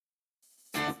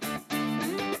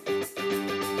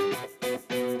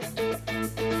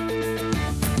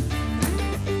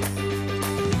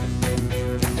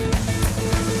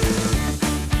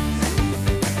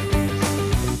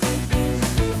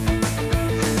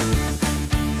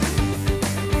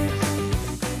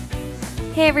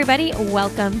Hey everybody,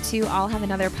 welcome to I'll Have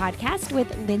Another podcast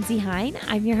with Lindsey Hein.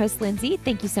 I'm your host, Lindsey.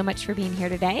 Thank you so much for being here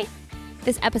today.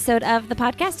 This episode of the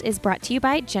podcast is brought to you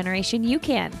by Generation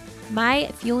UCAN, my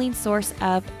fueling source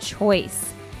of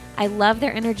choice. I love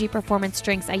their energy performance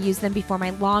drinks. I use them before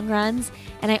my long runs,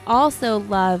 and I also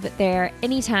love their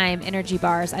anytime energy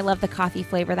bars. I love the coffee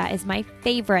flavor. That is my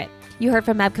favorite. You heard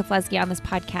from Meb Keflezighi on this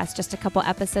podcast just a couple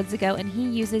episodes ago, and he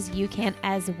uses UCAN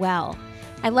as well.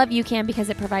 I love UCAN because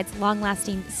it provides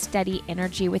long-lasting, steady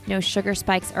energy with no sugar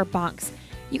spikes or bonks.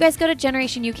 You guys go to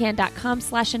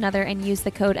generationucan.com/another and use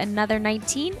the code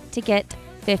ANOTHER19 to get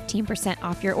 15%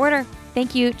 off your order.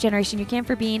 Thank you, Generation UCAN,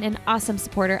 for being an awesome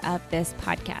supporter of this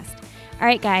podcast. All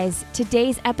right, guys,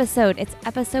 today's episode, it's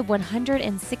episode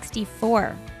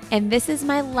 164. And this is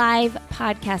my live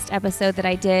podcast episode that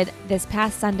I did this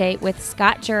past Sunday with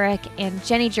Scott Jurek, and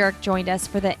Jenny Jurek joined us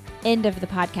for the end of the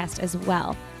podcast as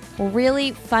well.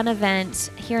 Really fun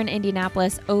event here in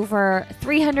Indianapolis. Over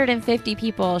 350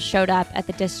 people showed up at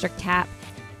the District Tap.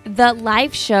 The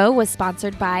live show was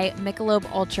sponsored by Michelob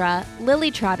Ultra, Lily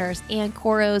Trotters, and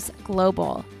Koros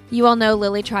Global. You all know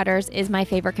Lily Trotters is my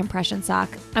favorite compression sock.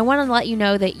 I want to let you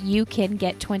know that you can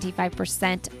get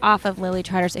 25% off of Lily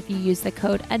Trotters if you use the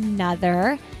code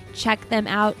ANOTHER. Check them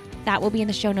out. That will be in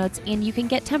the show notes. And you can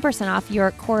get 10% off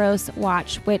your Koros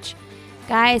watch, which,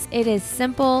 guys, it is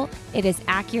simple, it is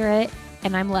accurate,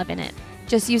 and I'm loving it.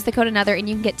 Just use the code ANOTHER and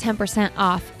you can get 10%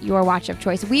 off your watch of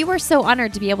choice. We were so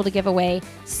honored to be able to give away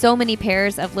so many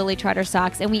pairs of Lily Trotter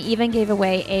socks, and we even gave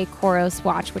away a Koros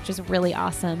watch, which is really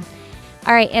awesome.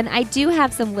 All right, and I do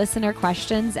have some listener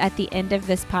questions at the end of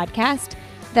this podcast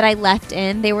that I left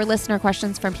in. They were listener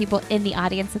questions from people in the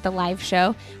audience at the live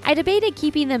show. I debated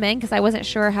keeping them in because I wasn't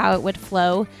sure how it would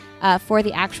flow for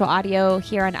the actual audio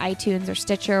here on iTunes or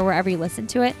Stitcher or wherever you listen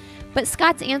to it. But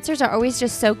Scott's answers are always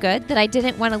just so good that I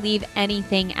didn't want to leave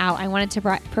anything out. I wanted to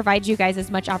provide you guys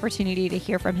as much opportunity to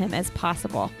hear from him as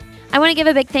possible. I want to give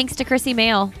a big thanks to Chrissy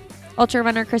Mail, ultra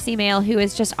runner Chrissy Mail, who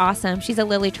is just awesome. She's a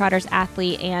Lily Trotters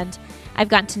athlete, and I've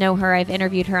gotten to know her. I've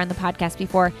interviewed her on the podcast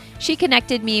before. She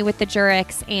connected me with the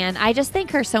Jureks, and I just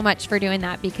thank her so much for doing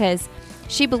that because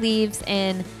she believes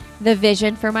in the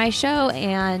vision for my show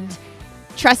and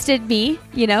trusted me,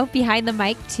 behind the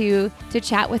mic to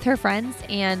chat with her friends.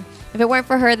 And if it weren't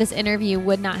for her, this interview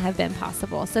would not have been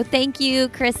possible. So thank you,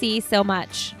 Chrissy, so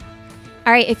much.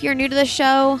 All right, if you're new to the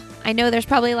show, I know there's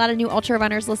probably a lot of new ultra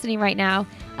runners listening right now.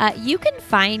 You can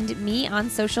find me on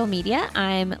social media.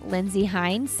 I'm Lindsey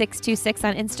Hein, 626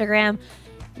 on Instagram,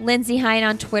 Lindsey Hein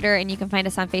on Twitter, and you can find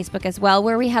us on Facebook as well,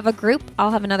 where we have a group. I'll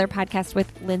have another podcast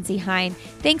with Lindsey Hein.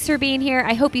 Thanks for being here.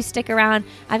 I hope you stick around.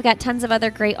 I've got tons of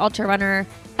other great ultra runner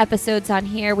episodes on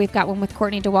here. We've got one with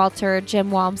Courtney DeWalter,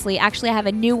 Jim Walmsley. Actually, I have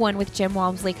a new one with Jim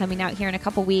Walmsley coming out here in a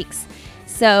couple weeks.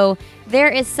 So there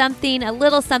is a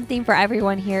little something for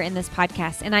everyone here in this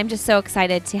podcast, and I'm just so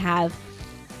excited to have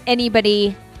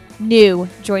anybody new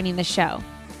joining the show.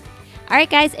 All right,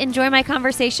 guys, enjoy my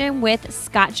conversation with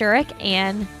Scott Jurek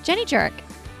and Jenny Jurek.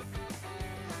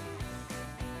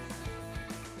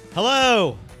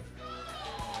 Hello.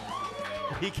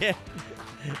 You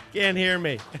can't hear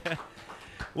me.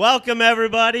 Welcome,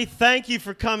 everybody. Thank you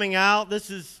for coming out. This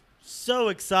is so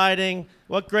exciting.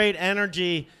 What great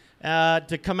energy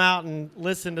to come out and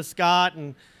listen to Scott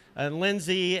and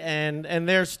Lindsey and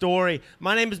their story.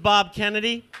 My name is Bob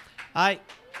Kennedy.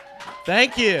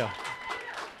 Thank you.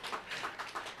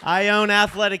 I own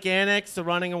Athletic Annex, a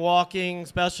running and walking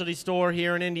specialty store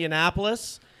here in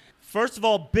Indianapolis. First of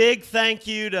all, big thank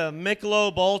you to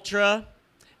Michelob Ultra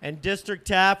and District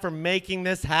Tap for making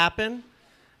this happen.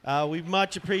 We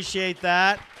much appreciate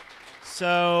that.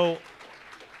 So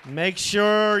make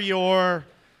sure you're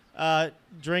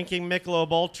drinking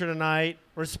Michelob Ultra tonight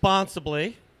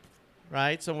responsibly,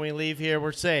 right? So when we leave here,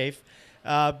 we're safe.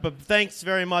 But thanks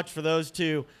very much for those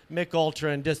two, Mich Ultra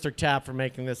and District Tap, for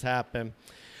making this happen.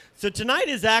 So tonight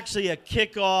is actually a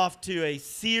kickoff to a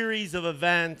series of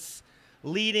events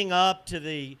leading up to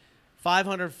the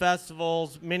 500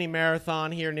 Festivals mini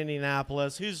marathon here in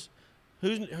Indianapolis. Who's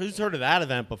heard of that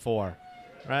event before,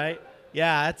 right?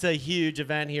 Yeah, it's a huge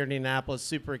event here in Indianapolis,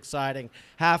 super exciting.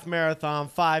 Half marathon,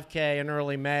 5K in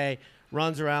early May,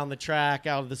 runs around the track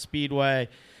out of the Speedway.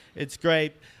 It's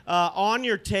great. On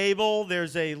your table,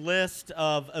 there's a list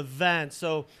of events.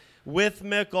 So with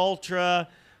Mich Ultra,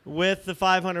 with the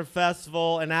 500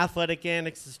 Festival, and Athletic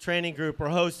Annex's training group, we're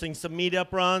hosting some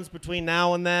meetup runs between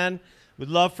now and then. We'd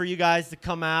love for you guys to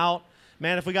come out.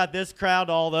 Man, if we got this crowd,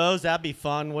 all those, that'd be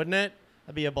fun, wouldn't it?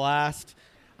 That'd be a blast.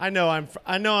 I know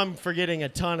I'm forgetting a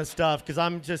ton of stuff because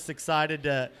I'm just excited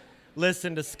to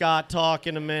listen to Scott talk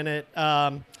in a minute.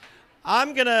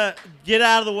 I'm going to get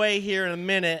out of the way here in a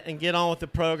minute and get on with the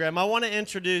program. I want to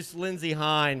introduce Lindsey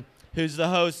Hein, who's the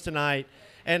host tonight.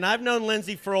 And I've known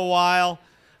Lindsey for a while.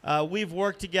 We've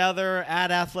worked together at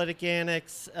Athletic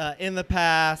Annex in the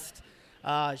past.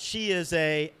 She is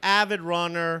an avid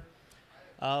runner,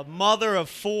 mother of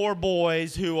 4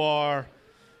 boys who are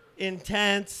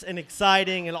intense and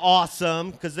exciting and awesome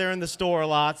because they're in the store a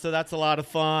lot, so that's a lot of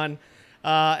fun.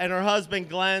 And her husband,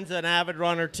 Glenn's an avid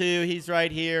runner, too. He's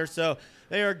right here. So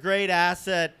they are a great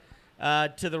asset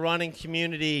to the running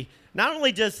community, not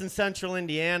only just in central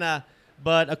Indiana,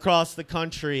 but across the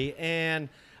country. And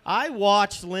I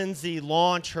watched Lindsey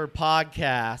launch her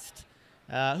podcast.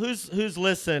 Who's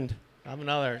listened? I'm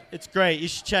another. It's great. You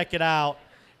should check it out.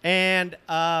 And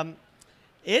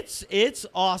it's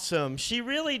awesome. She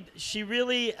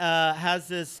really has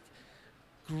this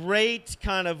great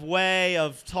kind of way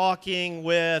of talking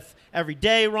with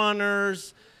everyday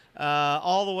runners,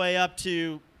 all the way up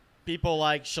to people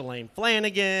like Shalane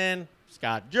Flanagan,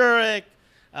 Scott Jurek.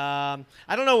 I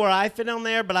don't know where I fit on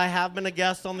there, but I have been a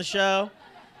guest on the show.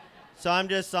 So I'm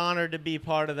just honored to be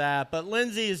part of that. But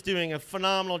Lindsey is doing a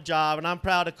phenomenal job, and I'm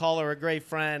proud to call her a great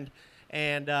friend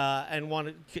and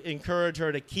want to encourage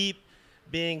her to keep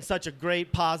being such a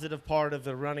great, positive part of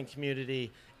the running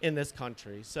community in this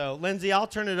country. So, Lindsey, I'll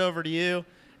turn it over to you,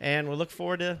 and we'll look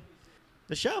forward to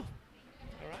the show. All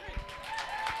right.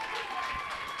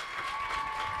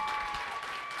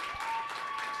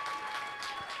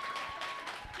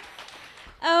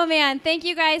 Oh, man. Thank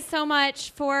you guys so much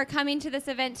for coming to this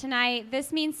event tonight.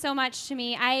 This means so much to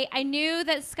me. I knew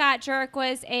that Scott Jurek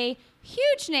was a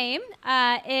huge name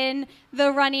in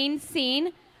the running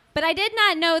scene, but I did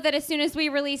not know that as soon as we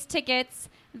released tickets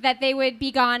that they would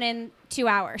be gone in 2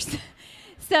 hours.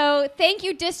 So thank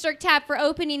you, District Tap, for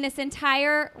opening this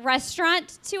entire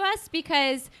restaurant to us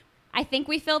because I think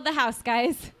we filled the house,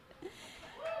 guys.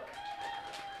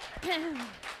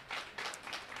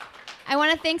 I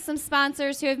want to thank some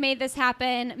sponsors who have made this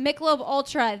happen. Michelob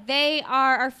Ultra, they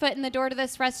are our foot in the door to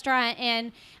this restaurant,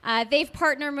 and they've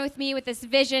partnered with me with this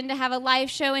vision to have a live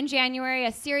show in January,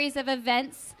 a series of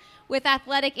events with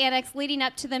Athletic Annex leading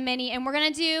up to the Mini, and we're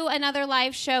going to do another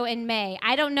live show in May.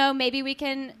 I don't know, maybe we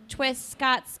can twist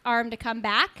Scott's arm to come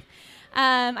back.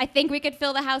 I think we could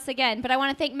fill the house again, but I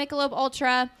want to thank Michelob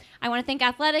Ultra. I want to thank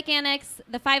Athletic Annex,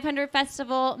 the 500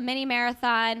 Festival Mini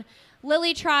Marathon,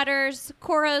 Lily Trotters,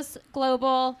 Koros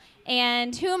Global,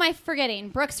 and who am I forgetting?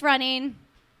 Brooks Running.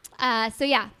 So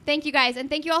yeah, thank you guys, and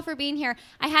thank you all for being here.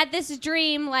 I had this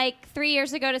dream like 3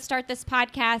 years ago to start this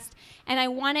podcast, and I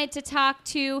wanted to talk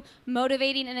to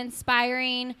motivating and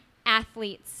inspiring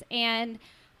athletes. And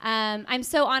I'm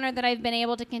so honored that I've been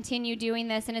able to continue doing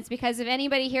this, and it's because of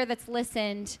anybody here that's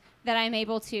listened that I'm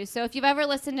able to. So if you've ever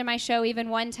listened to my show even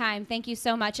one time, thank you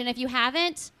so much. And if you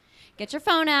haven't, get your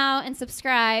phone out and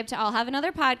subscribe to I'll Have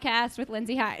Another Podcast with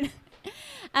Lindsey Hein.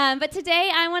 But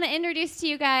today I want to introduce to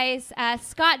you guys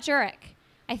Scott Jurek.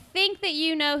 I think that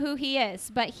you know who he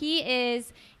is, but he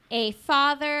is a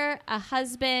father, a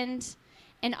husband,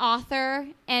 an author,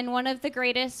 and one of the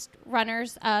greatest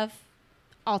runners of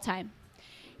all time.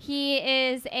 He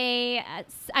is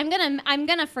I'm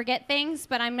gonna forget things,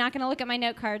 but I'm not gonna look at my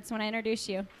note cards when I introduce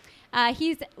you.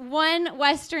 He's won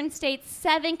Western States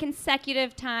 7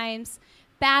 consecutive times,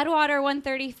 Badwater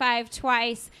 135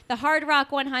 twice, the Hard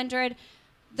Rock 100,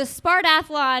 the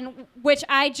Spartathlon, which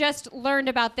I just learned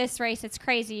about this race. It's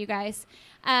crazy, you guys.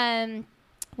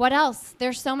 What else?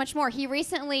 There's so much more. He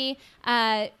recently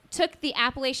took the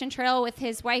Appalachian Trail with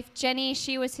his wife, Jenny.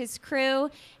 She was his crew,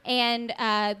 and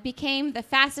became the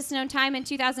fastest known time in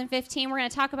 2015. We're going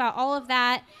to talk about all of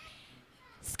that.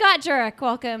 Scott Jurek,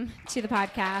 welcome to the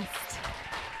podcast.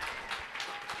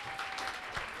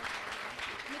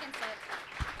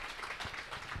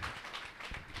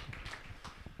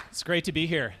 It's great to be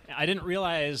here. I didn't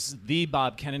realize the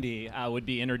Bob Kennedy would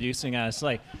be introducing us.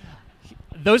 Like,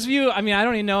 those of you, I mean, I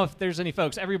don't even know if there's any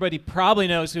folks. Everybody probably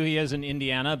knows who he is in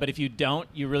Indiana, but if you don't,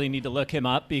 you really need to look him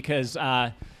up because,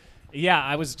 I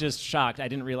was just shocked. I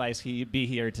didn't realize he'd be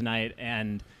here tonight.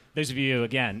 And those of you,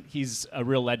 again, he's a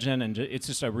real legend, and it's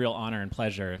just a real honor and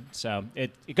pleasure. So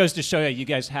it goes to show you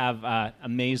guys have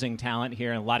amazing talent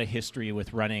here and a lot of history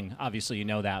with running. Obviously, you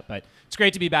know that, but it's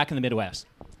great to be back in the Midwest.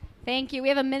 Thank you. We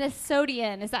have a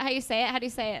Minnesotian. Is that how you say it? How do you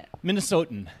say it?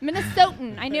 Minnesotan.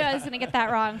 Minnesotan. I knew I was going to get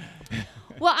that wrong.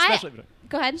 Well,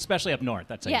 go ahead. Especially up north.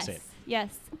 That's how you say it.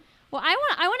 Yes. Well, I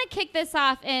want to kick this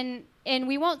off, and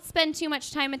we won't spend too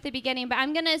much time at the beginning, but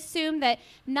I'm going to assume that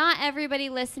not everybody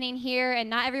listening here and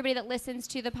not everybody that listens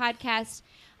to the podcast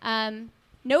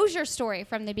knows your story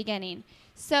from the beginning.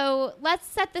 So let's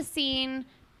set the scene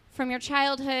from your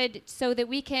childhood so that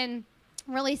we can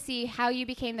really see how you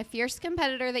became the fierce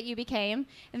competitor that you became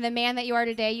and the man that you are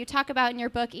today. You talk about in your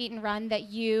book, Eat and Run, that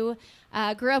you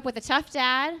grew up with a tough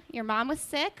dad, your mom was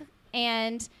sick,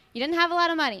 and you didn't have a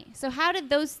lot of money. So how did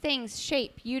those things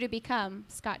shape you to become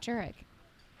Scott Jurek?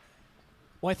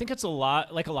 Well, I think it's a lot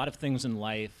of things in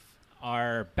life.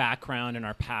 Our background and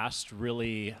our past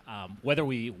really, whether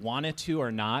we want it to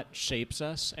or not, shapes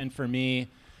us. And for me,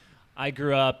 I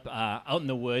grew up out in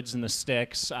the woods in the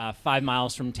sticks, 5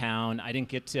 miles from town. I didn't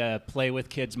get to play with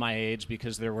kids my age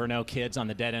because there were no kids on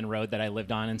the dead-end road that I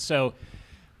lived on. And so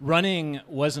running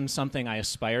wasn't something I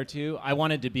aspired to. I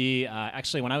wanted to be,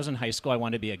 actually, when I was in high school, I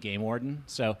wanted to be a game warden.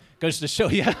 So it goes to show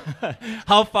you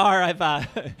how far I've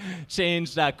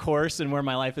changed course and where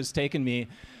my life has taken me.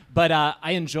 But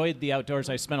I enjoyed the outdoors.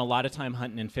 I spent a lot of time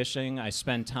hunting and fishing. I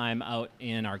spent time out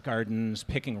in our gardens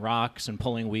picking rocks and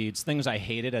pulling weeds, things I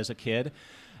hated as a kid.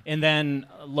 And then,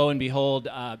 lo and behold,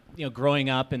 growing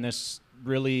up in this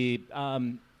really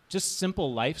just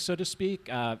simple life, so to speak.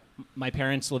 My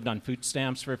parents lived on food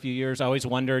stamps for a few years. I always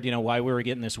wondered, why we were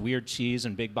getting this weird cheese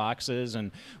in big boxes,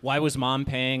 and why was Mom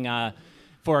paying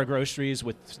for our groceries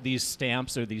with these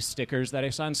stamps or these stickers that I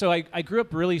saw. And so I grew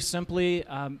up really simply,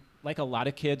 like a lot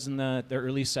of kids in the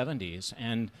early 70s.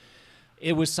 And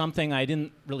it was something I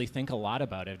didn't really think a lot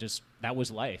about. That was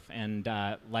life. And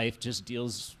life just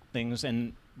deals things.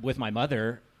 And with my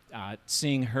mother,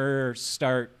 seeing her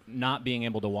start not being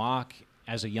able to walk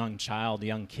as a young child, a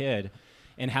young kid,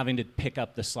 and having to pick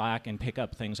up the slack and pick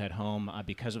up things at home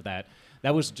because of that,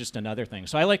 that was just another thing.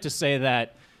 So I like to say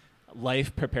that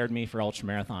life prepared me for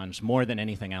ultramarathons more than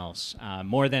anything else,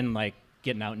 more than like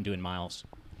getting out and doing miles.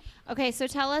 Okay, so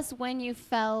tell us when you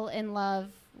fell in love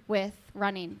with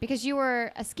running, because you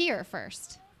were a skier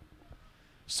first.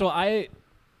 So I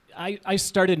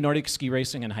started Nordic ski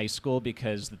racing in high school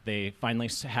because they finally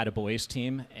had a boys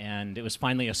team, and it was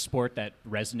finally a sport that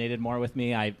resonated more with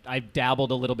me. I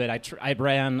dabbled a little bit. I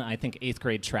ran, I think, 8th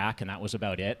grade track, and that was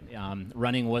about it.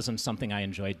 Running wasn't something I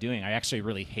enjoyed doing. I actually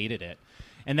really hated it.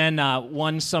 And then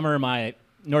one summer, my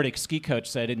Nordic ski coach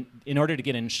said, in order to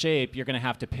get in shape, you're going to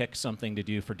have to pick something to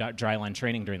do for dryland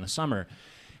training during the summer.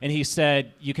 And he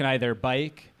said, you can either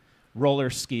bike, roller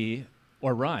ski,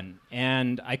 or run.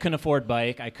 And I couldn't afford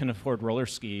bike. I couldn't afford roller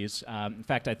skis. In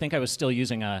fact, I think I was still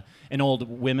using an old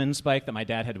women's bike that my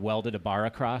dad had welded a bar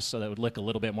across so that it would look a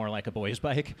little bit more like a boy's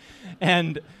bike.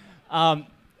 And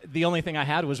the only thing I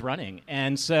had was running.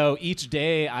 And so each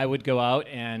day I would go out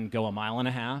and go 1.5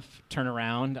 miles, turn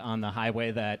around on the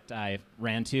highway that I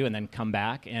ran to, and then come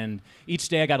back. And each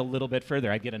day I got a little bit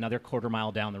further. I'd get another 1/4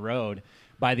 mile down the road.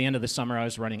 By the end of the summer, I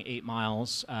was running 8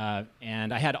 miles.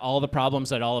 And I had all the problems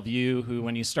that all of you who,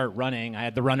 when you start running, I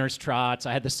had the runner's trots,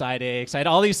 I had the side aches, I had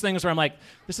all these things where I'm like,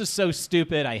 this is so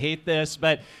stupid, I hate this.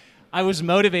 But I was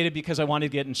motivated because I wanted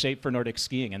to get in shape for Nordic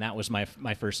skiing, and that was my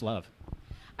first love.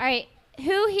 All right.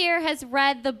 Who here has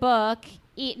read the book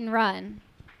Eat and Run?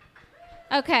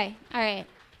 Okay, all right.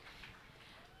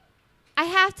 I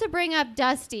have to bring up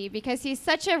Dusty because he's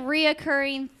such a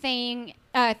reoccurring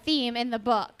theme in the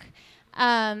book.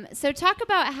 So talk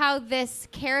about how this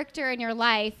character in your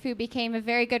life, who became a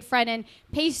very good friend and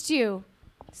paced you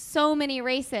so many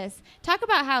races, talk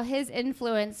about how his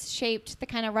influence shaped the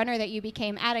kind of runner that you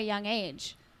became at a young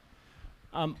age.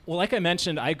 Well, like I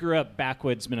mentioned, I grew up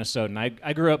backwoods Minnesotan.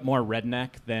 I grew up more redneck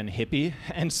than hippie.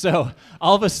 And so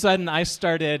all of a sudden I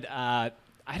started,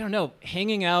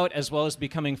 hanging out as well as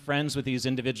becoming friends with these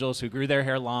individuals who grew their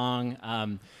hair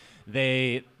long.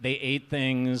 They ate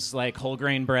things like whole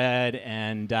grain bread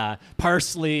and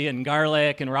parsley and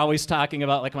garlic, and we're always talking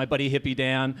about, like, my buddy Hippie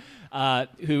Dan,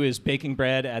 who is baking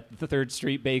bread at the 3rd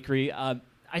Street Bakery.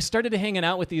 I started hanging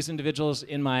out with these individuals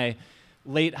in my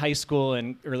late high school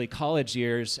and early college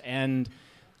years, and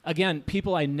again,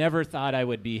 people I never thought I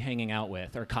would be hanging out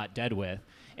with or caught dead with.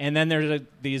 And then there's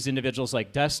these individuals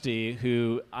like Dusty,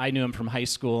 who I knew him from high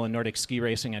school and Nordic ski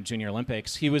racing at Junior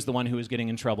Olympics. He was the one who was getting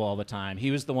in trouble all the time.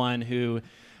 He was the one who,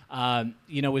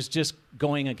 was just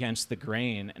going against the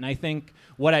grain. And I think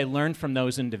what I learned from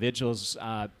those individuals,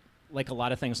 like a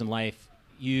lot of things in life,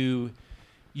 you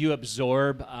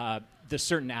absorb the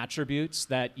certain attributes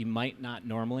that you might not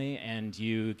normally, and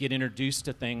you get introduced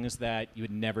to things that you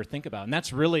would never think about. And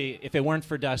that's really, if it weren't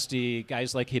for Dusty,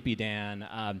 guys like Hippie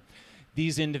Dan,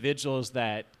 these individuals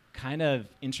that kind of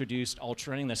introduced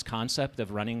ultra running, this concept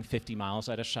of running 50 miles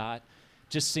at a shot,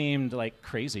 just seemed like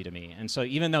crazy to me. And so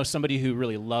even though somebody who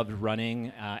really loved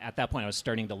running, at that point I was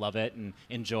starting to love it and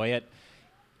enjoy it,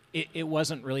 it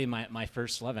wasn't really my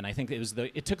first love. And I think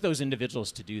it took those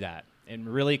individuals to do that and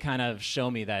really kind of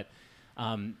show me that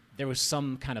there was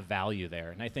some kind of value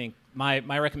there. And I think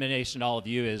my recommendation to all of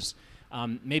you is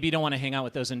maybe you don't want to hang out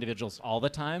with those individuals all the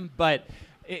time, but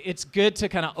it's good to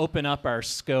kind of open up our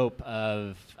scope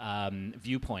of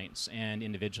viewpoints and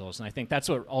individuals. And I think that's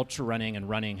what ultra running and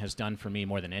running has done for me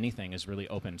more than anything, is really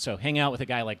open. So hang out with a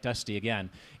guy like Dusty again.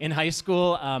 In high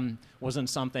school, wasn't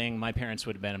something my parents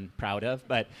would have been proud of,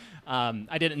 but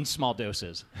I did it in small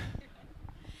doses.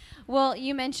 Well,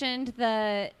 you mentioned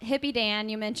the Hippie Dan,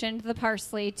 you mentioned the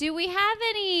parsley. Do we have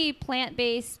any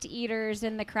plant-based eaters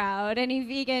in the crowd? Any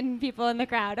vegan people in the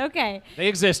crowd? Okay. They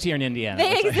exist here in Indiana.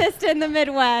 They exist in the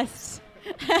Midwest.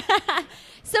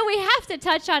 So we have to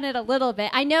touch on it a little bit.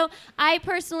 I know I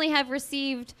personally have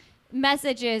received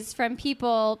messages from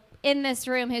people in this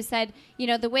room who said, you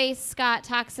know, the way Scott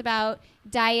talks about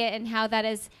diet and how that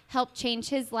has helped change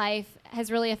his life has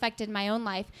really affected my own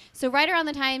life. So right around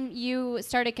the time you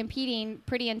started competing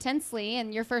pretty intensely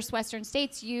in your first Western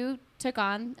States, you took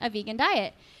on a vegan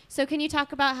diet. So can you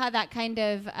talk about how that kind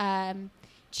of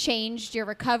changed your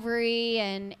recovery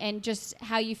and just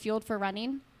how you fueled for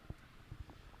running?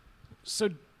 So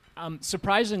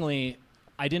surprisingly,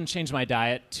 I didn't change my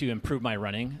diet to improve my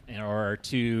running or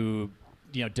to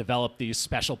develop these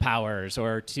special powers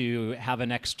or to have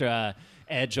an extra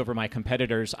edge over my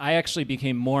competitors. I actually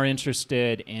became more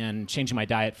interested in changing my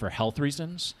diet for health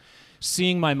reasons.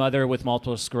 Seeing my mother with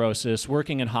multiple sclerosis,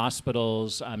 working in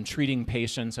hospitals, treating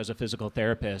patients as a physical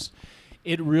therapist,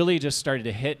 it really just started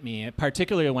to hit me,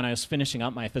 particularly when I was finishing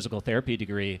up my physical therapy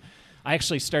degree. I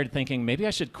actually started thinking maybe I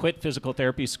should quit physical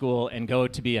therapy school and go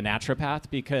to be a naturopath,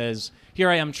 because here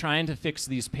I am trying to fix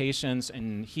these patients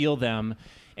and heal them,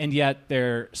 and yet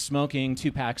they're smoking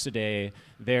 2 packs a day.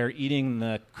 They're eating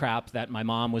the crap that my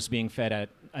mom was being fed at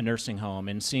a nursing home,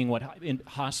 and seeing what in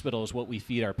hospitals what we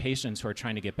feed our patients who are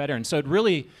trying to get better. And so it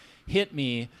really hit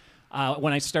me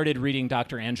when I started reading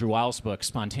Dr. Andrew Weil's book,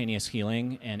 Spontaneous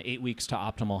Healing and 8 Weeks to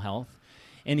Optimal Health.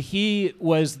 And he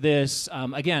was this,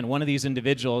 again, one of these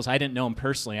individuals. I didn't know him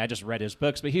personally. I just read his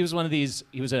books. But he was one of these,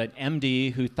 he was an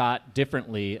MD who thought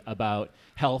differently about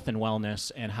health and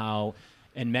wellness and how,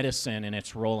 and medicine and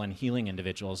its role in healing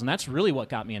individuals. And that's really what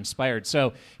got me inspired.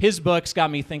 So his books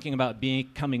got me thinking about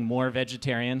becoming more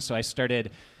vegetarian. So I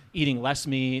started eating less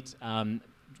meat,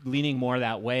 leaning more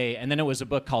that way. And then it was a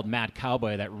book called Mad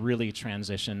Cowboy that really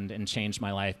transitioned and changed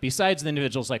my life. Besides the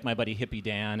individuals like my buddy Hippie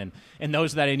Dan and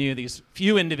those that I knew, these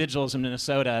few individuals in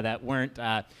Minnesota that weren't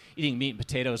eating meat and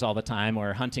potatoes all the time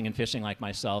or hunting and fishing like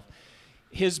myself,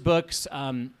 his books,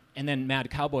 and then Mad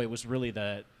Cowboy was really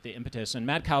the impetus. And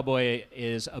Mad Cowboy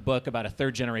is a book about a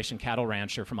third-generation cattle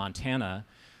rancher from Montana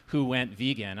who went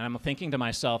vegan. And I'm thinking to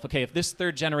myself, okay, if this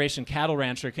third-generation cattle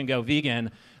rancher can go vegan,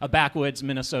 a backwoods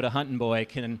Minnesota hunting boy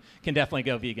can definitely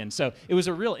go vegan. So it was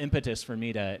a real impetus for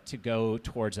me to go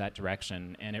towards that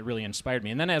direction, and it really inspired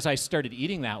me. And then as I started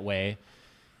eating that way,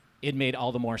 it made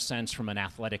all the more sense from an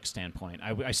athletic standpoint.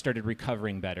 I started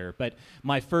recovering better. But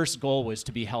my first goal was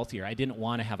to be healthier. I didn't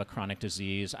want to have a chronic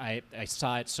disease. I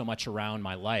saw it so much around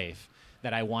my life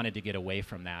that I wanted to get away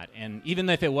from that. And even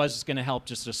if it was going to help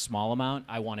just a small amount,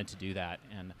 I wanted to do that.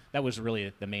 And that was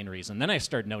really the main reason. Then I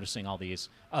started noticing all these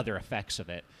other effects of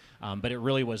it. But it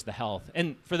really was the health.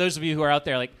 And for those of you who are out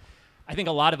there, like, I think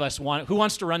a lot of us who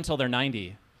wants to run till they're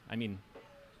 90? I mean,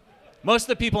 most of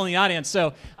the people in the audience.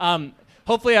 So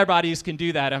hopefully our bodies can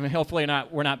do that. I mean, hopefully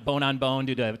we're not bone on bone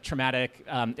due to traumatic,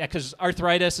 because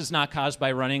arthritis is not caused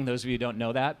by running. Those of you who don't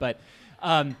know that. But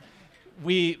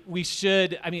we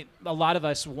should, I mean, a lot of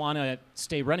us want to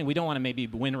stay running. We don't want to maybe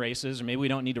win races, or maybe we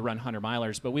don't need to run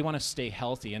 100-milers, but we want to stay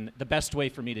healthy. And the best way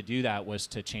for me to do that was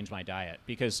to change my diet,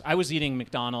 because I was eating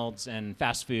McDonald's and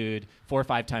fast food 4 or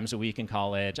 5 times a week in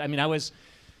college. I mean, I was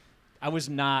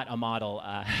not a model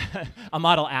a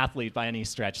model athlete by any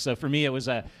stretch. So for me, it was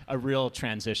a real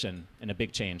transition and a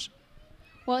big change.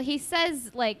 Well, he says,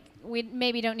 like, we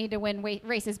maybe don't need to win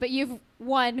races, but you've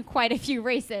won quite a few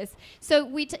races. So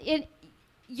in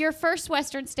your first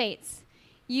Western States,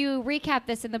 you recap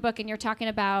this in the book, and you're talking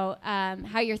about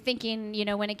how you're thinking,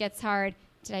 when it gets hard,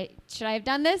 should I have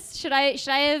done this? Should I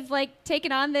have, like,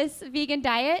 taken on this vegan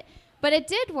diet? But it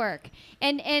did work.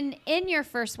 And in your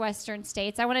first Western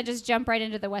States, I want to just jump right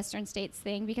into the Western States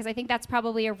thing, because I think that's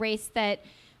probably a race that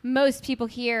most people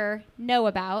here know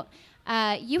about.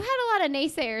 You had a lot of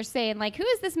naysayers saying, like, who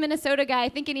is this Minnesota guy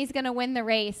thinking he's going to win the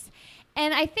race?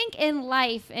 And I think in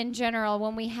life in general,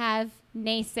 when we have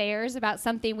naysayers about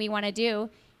something we want to do,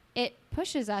 it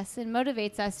pushes us and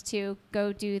motivates us to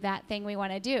go do that thing we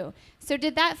want to do. So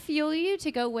did that fuel you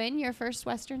to go win your first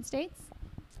Western States?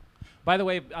 By the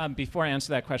way, before I answer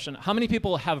that question, how many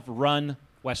people have run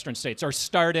Western States or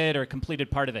started or completed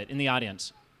part of it in the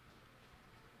audience?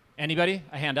 Anybody?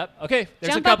 A hand up? Okay,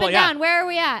 there's Jump a couple. up and down. Where are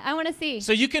we at? I want to see.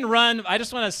 So you can run, I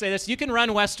just want to say this, you can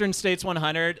run Western States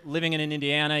 100 living in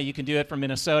Indiana. You can do it from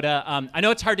Minnesota. I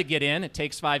know it's hard to get in. It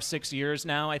takes 5-6 years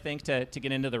now, I think, to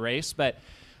get into the race. But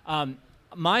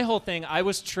my whole thing, I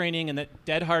was training in the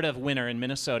dead heart of winter in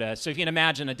Minnesota. So if you can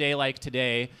imagine a day like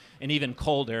today and even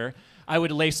colder, I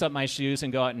would lace up my shoes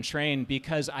and go out and train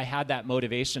because I had that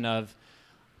motivation of,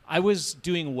 I was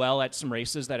doing well at some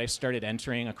races that I started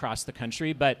entering across the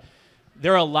country, but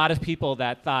there are a lot of people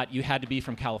that thought you had to be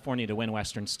from California to win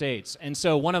Western States. And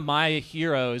so one of my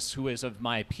heroes, who was of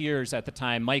my peers at the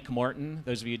time, Mike Morton,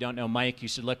 those of you who don't know Mike, you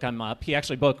should look him up. He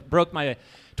actually broke my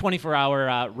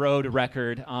 24-hour road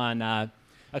record on a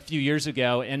few years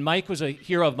ago. And Mike was a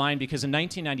hero of mine because in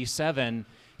 1997,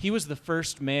 he was the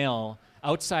first male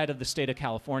outside of the state of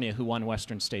California who won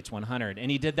Western States 100.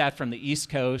 And he did that from the East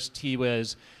Coast. He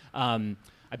was, I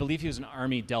believe he was an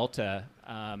Army Delta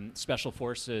Special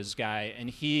Forces guy, and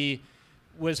he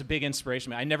was a big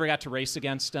inspiration. I never got to race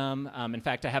against him. In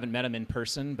fact, I haven't met him in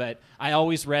person, but I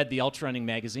always read the ultra running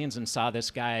magazines and saw this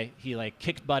guy. He like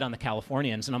kicked butt on the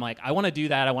Californians, and I'm like, I want to do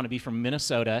that. I want to be from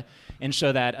Minnesota and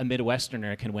show that a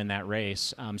Midwesterner can win that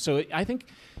race. So I think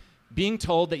being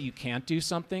told that you can't do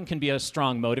something can be a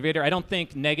strong motivator. I don't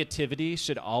think negativity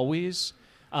should always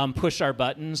push our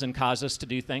buttons and cause us to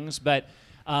do things, but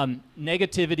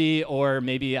negativity or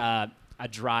maybe a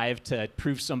drive to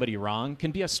prove somebody wrong can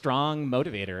be a strong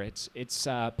motivator. It's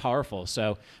powerful.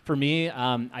 So for me,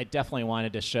 I definitely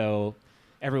wanted to show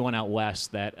everyone out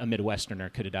west that a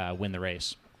Midwesterner could win the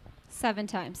race. 7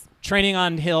 times. Training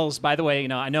on hills, by the way,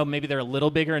 I know maybe they're a little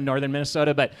bigger in northern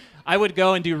Minnesota, but I would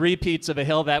go and do repeats of a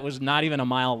hill that was not even a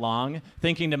mile long,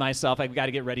 thinking to myself, I've got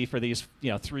to get ready for these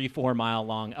 3-4 mile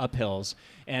long uphills.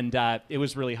 And it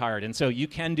was really hard. And so you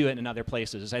can do it in other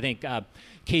places. I think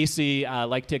Casey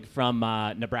Leichtig from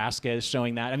Nebraska is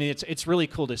showing that. I mean, it's really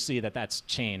cool to see that that's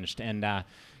changed. And,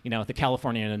 the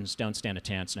Californians don't stand a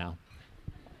chance now.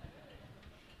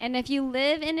 And if you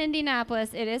live in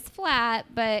Indianapolis, it is flat,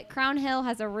 but Crown Hill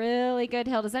has a really good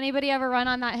hill. Does anybody ever run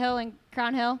on that hill in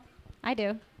Crown Hill? I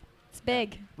do. It's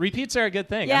big. Repeats are a good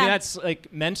thing. Yeah. I mean, that's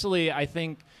like mentally, I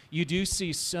think you do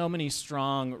see so many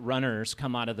strong runners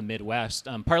come out of the Midwest,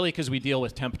 partly because we deal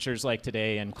with temperatures like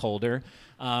today and colder.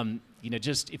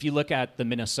 Just if you look at the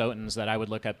Minnesotans that I would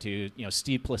look up to,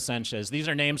 Steve Placentias, these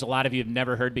are names a lot of you have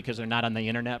never heard because they're not on the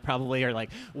internet probably, or like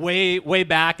way, way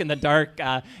back in the dark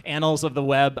annals of the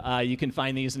web, you can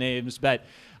find these names. But,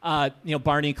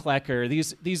 Barney Klecker,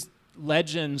 these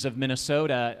legends of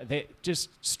Minnesota, they just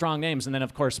strong names. And then,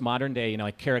 of course, modern day,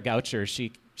 like Kara Goucher,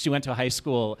 she went to high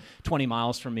school 20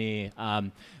 miles from me.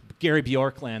 Gary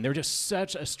Bjorkland, they're just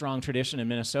such a strong tradition in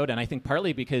Minnesota. And I think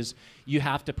partly because you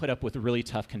have to put up with really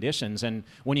tough conditions. And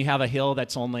when you have a hill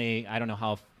that's only, I don't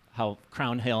know how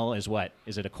Crown Hill is, what?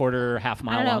 Is it a quarter, half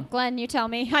mile long? I don't know. Glenn, you tell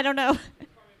me. I don't know.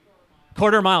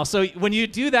 Quarter mile. So when you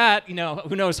do that,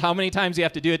 who knows how many times you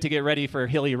have to do it to get ready for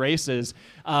hilly races,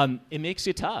 it makes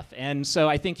you tough. And so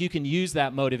I think you can use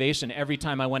that motivation every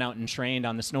time I went out and trained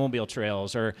on the snowmobile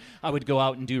trails, or I would go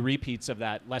out and do repeats of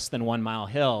that less than 1 mile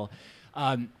hill.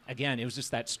 Again, it was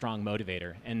just that strong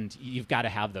motivator, and you've got to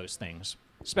have those things,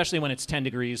 especially when it's 10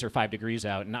 degrees or 5 degrees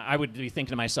out. And I would be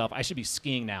thinking to myself, I should be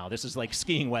skiing now. This is like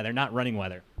skiing weather, not running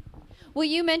weather. Well,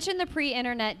 you mentioned the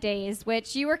pre-internet days,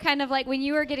 which you were kind of like when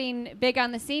you were getting big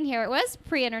on the scene here, it was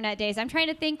pre-internet days. I'm trying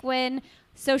to think when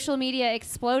social media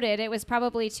exploded. It was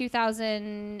probably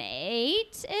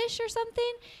 2008-ish or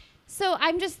something. So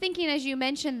I'm just thinking, as you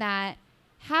mentioned that,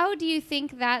 how do you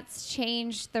think that's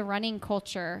changed the running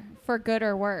culture for good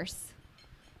or worse?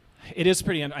 It is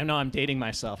pretty, I know I'm dating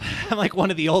myself. I'm like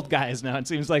one of the old guys now, it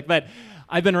seems like. But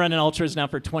I've been running ultras now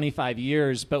for 25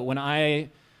 years. But when I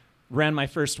ran my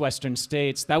first Western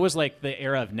States, that was like the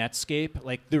era of Netscape,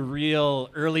 like the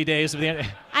real early days of the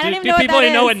internet. I don't even do know people what that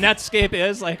even know is. what Netscape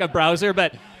is, like a browser?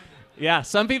 But yeah,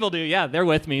 some people do. Yeah, they're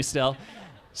with me still.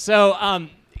 So,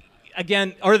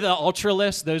 again, or the Ultra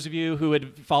List, those of you who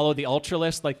would follow the Ultra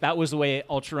List, like that was the way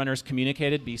ultra runners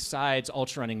communicated besides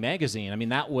Ultra Running Magazine. I mean,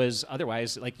 that was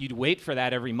otherwise, like you'd wait for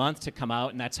that every month to come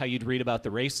out, and that's how you'd read about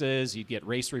the races, you'd get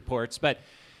race reports. But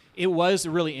it was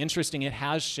really interesting. It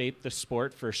has shaped the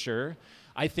sport for sure.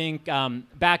 I think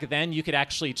back then you could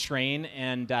actually train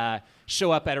and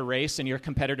show up at a race and your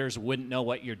competitors wouldn't know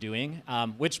what you're doing,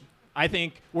 which I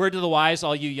think, word to the wise,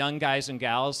 all you young guys and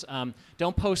gals,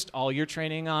 don't post all your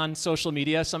training on social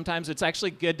media. Sometimes it's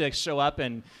actually good to show up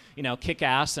and, kick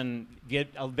ass and get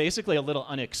basically a little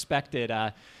unexpected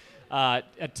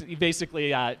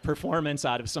performance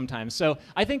out of sometimes. So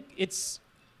I think it's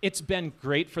been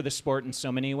great for the sport in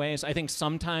so many ways. I think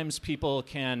sometimes people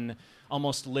can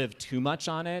almost live too much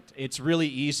on it. It's really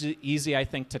easy, I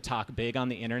think, to talk big on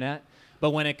the internet.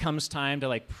 But when it comes time to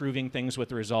like proving things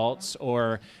with results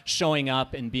or showing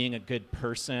up and being a good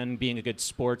person, being a good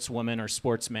sportswoman or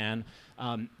sportsman,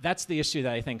 that's the issue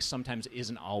that I think sometimes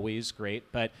isn't always great.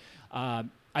 But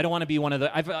I don't want to be one of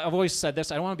the, I've always said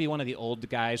this, I don't want to be one of the old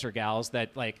guys or gals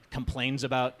that like complains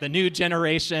about the new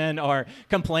generation or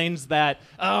complains that,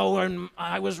 oh, when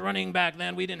I was running back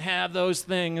then, we didn't have those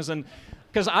things. And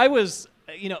because I was,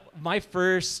 my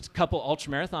first couple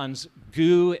ultramarathons,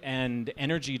 goo and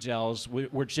energy gels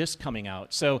were just coming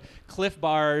out. So Cliff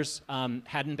bars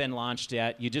hadn't been launched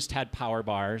yet. You just had power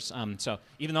bars. So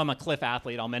even though I'm a Cliff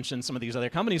athlete, I'll mention some of these other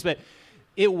companies, but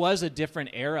it was a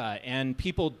different era, and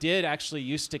people did actually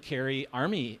used to carry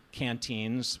Army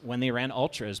canteens when they ran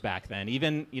ultras back then.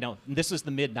 Even, this is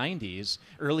the mid-'90s,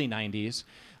 early '90s.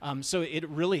 So it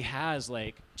really has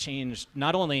like changed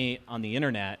not only on the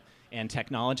internet and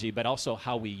technology, but also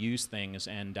how we use things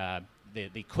and the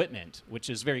equipment, which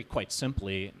is quite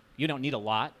simply, you don't need a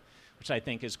lot, which I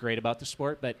think is great about the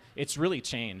sport, but it's really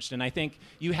changed. And I think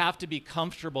you have to be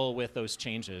comfortable with those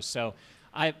changes. So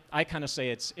I kind of say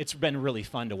it's been really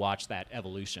fun to watch that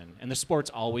evolution. And the sport's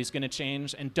always going to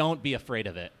change, and don't be afraid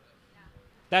of it.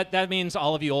 Yeah. That means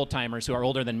all of you old timers who are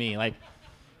older than me,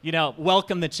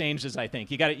 welcome the changes. I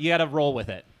think you got to roll with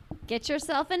it. Get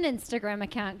yourself an Instagram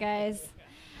account, guys.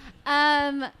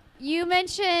 You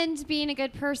mentioned being a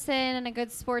good person and a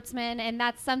good sportsman, and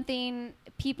that's something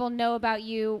people know about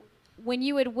you. When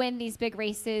you would win these big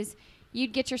races,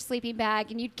 you'd get your sleeping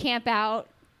bag and you'd camp out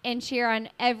and cheer on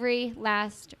every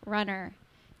last runner.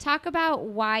 Talk about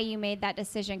why you made that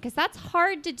decision, because that's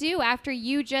hard to do after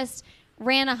you just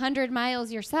ran 100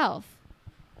 miles yourself.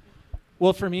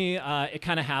 Well, for me, it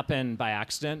kind of happened by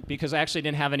accident because I actually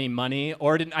didn't have any money,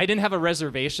 or I didn't have a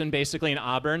reservation basically in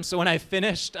Auburn. So when I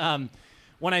finished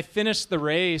the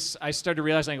race, I started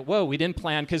realizing, whoa, we didn't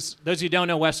plan, because those of you who don't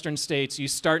know Western States, you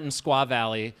start in Squaw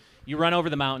Valley, you run over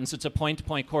the mountains, it's a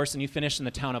point-to-point course, and you finish in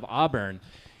the town of Auburn.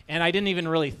 And I didn't even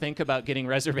really think about getting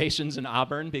reservations in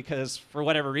Auburn because for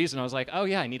whatever reason, I was like, oh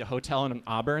yeah, I need a hotel in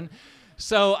Auburn.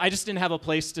 So I just didn't have a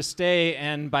place to stay.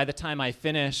 And by the time I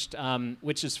finished,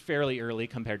 which is fairly early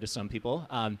compared to some people,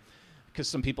 because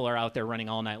some people are out there running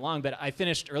all night long, but I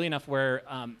finished early enough where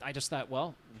I just thought,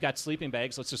 well, we've got sleeping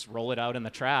bags, let's just roll it out in the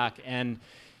track. And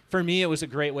for me, it was a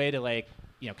great way to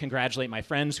congratulate my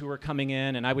friends who were coming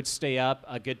in, and I would stay up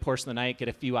a good portion of the night, get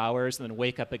a few hours, and then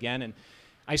wake up again. And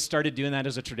I started doing that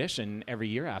as a tradition every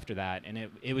year after that, and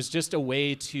it was just a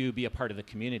way to be a part of the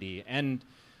community. And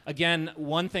again,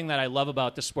 one thing that I love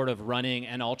about the sport of running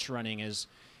and ultra running is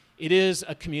it is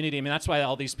a community. I mean, that's why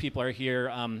all these people are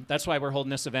here. That's why we're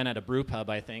holding this event at a brew pub,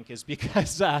 I think, is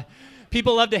because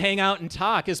people love to hang out and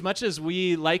talk. As much as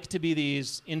we like to be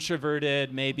these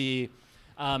introverted, maybe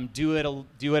do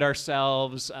it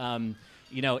ourselves,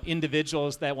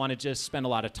 individuals that want to just spend a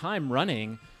lot of time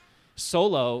running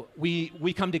solo,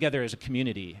 we come together as a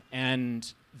community.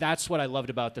 And that's what I loved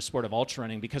about the sport of ultra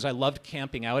running, because I loved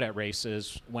camping out at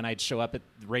races when I'd show up at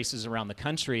races around the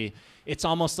country. It's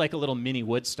almost like a little mini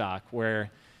Woodstock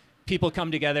where people come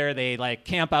together, they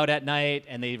camp out at night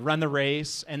and they run the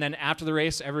race. And then after the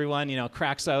race, everyone,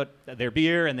 cracks out their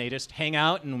beer and they just hang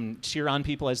out and cheer on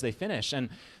people as they finish. And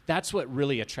that's what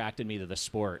really attracted me to the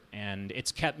sport. And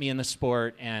it's kept me in the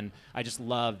sport, and I just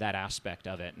love that aspect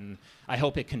of it. And I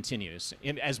hope it continues.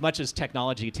 As much as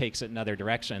technology takes it in other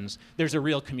directions, there's a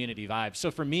real community vibe.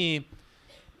 So for me,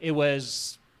 it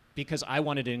was because I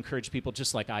wanted to encourage people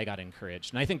just like I got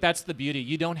encouraged. And I think that's the beauty.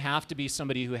 You don't have to be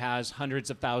somebody who has hundreds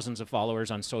of thousands of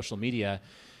followers on social media.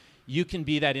 You can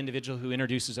be that individual who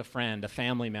introduces a friend, a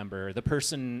family member, the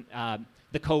person,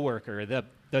 the coworker,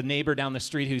 the neighbor down the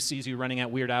street who sees you running at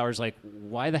weird hours, like,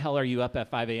 why the hell are you up at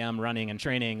 5 a.m. running and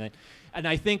training? And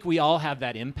I think we all have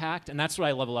that impact, and that's what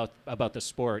I love about the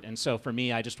sport. And so for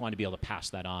me, I just want to be able to pass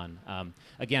that on,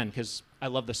 again, because I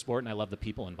love the sport and I love the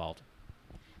people involved.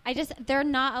 There are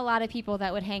not a lot of people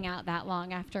that would hang out that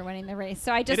long after winning the race.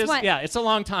 So it's a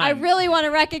long time. I really want to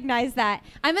recognize that.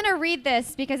 I'm going to read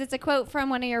this because it's a quote from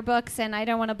one of your books, and I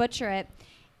don't want to butcher it.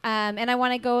 And I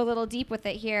want to go a little deep with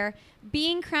it here.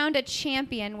 Being crowned a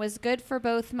champion was good for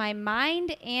both my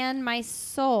mind and my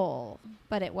soul,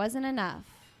 but it wasn't enough.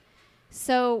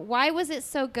 So why was it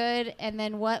so good, and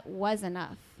then what was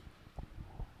enough?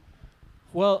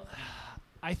 Well,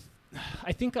 I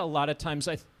think a lot of times,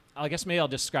 I guess maybe I'll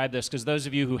describe this, because those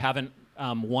of you who haven't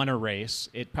won a race,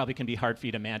 it probably can be hard for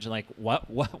you to imagine,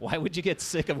 why would you get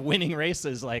sick of winning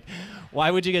races?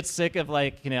 Why would you get sick of,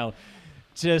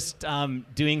 just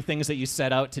doing things that you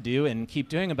set out to do and keep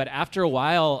doing them? But after a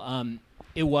while,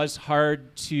 it was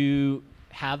hard to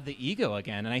have the ego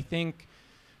again. And I think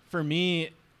for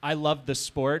me, I loved the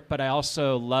sport, but I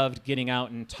also loved getting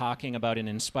out and talking about and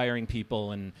inspiring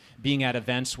people and being at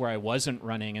events where I wasn't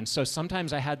running. And so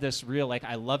sometimes I had this real, like,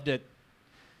 I loved it,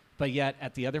 but yet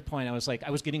at the other point, I was like, I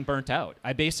was getting burnt out.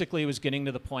 I basically was getting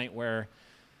to the point where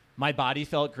my body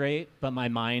felt great, but my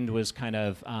mind was kind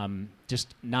of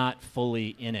just not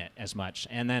fully in it as much.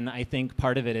 And then I think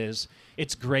part of it is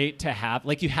it's great to have,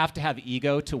 like, you have to have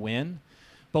ego to win,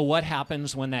 but what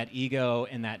happens when that ego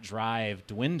and that drive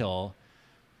dwindle?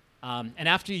 And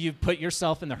after you put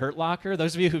yourself in the hurt locker,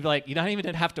 those of you who like, you don't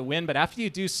even have to win, but after you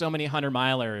do so many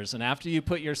 100-milers and after you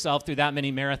put yourself through that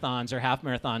many marathons or half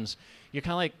marathons, you're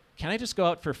kind of like, can I just go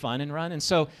out for fun and run? And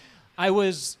so I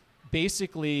was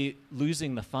basically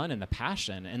losing the fun and the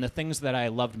passion and the things that I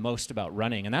loved most about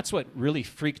running. And that's what really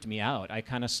freaked me out. I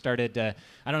kind of started to,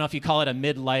 I don't know if you call it a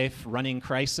midlife running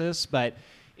crisis, but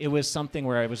it was something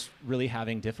where I was really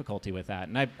having difficulty with that.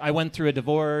 And I went through a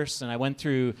divorce, and I went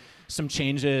through some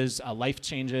changes, life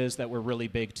changes that were really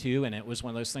big too. And it was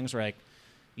one of those things where, like,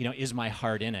 you know, is my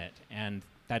heart in it? And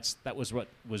that was what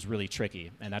was really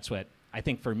tricky. And that's what I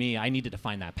think for me, I needed to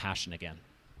find that passion again.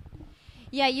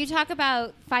 Yeah, you talk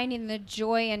about finding the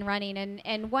joy in running,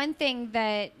 and one thing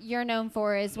that you're known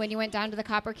for is when you went down to the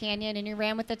Copper Canyon and you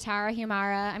ran with the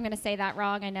Tarahumara. I'm going to say that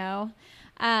wrong, I know.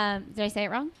 Did I say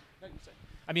it wrong?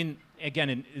 I mean, again,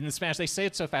 in the Spanish, they say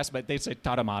it so fast, but they say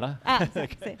Tarahumara.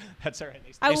 That's all right.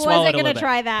 I wasn't going to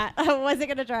try that. I wasn't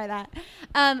going to try that.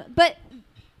 But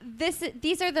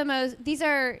these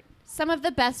are some of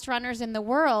the best runners in the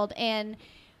world, and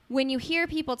when you hear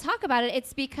people talk about it,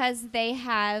 it's because they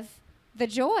have the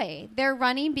joy. They're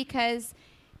running because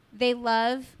they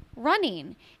love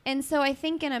running. And so I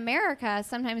think in America,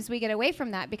 sometimes we get away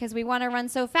from that because we want to run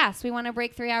so fast. We want to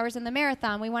break 3 hours in the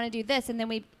marathon. We want to do this. And then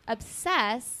we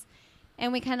obsess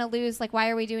and we kind of lose, like, why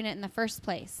are we doing it in the first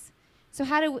place? So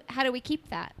how do we keep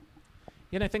that?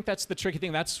 Yeah, and I think that's the tricky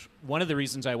thing. That's one of the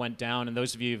reasons I went down. And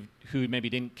those of you who maybe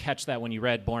didn't catch that when you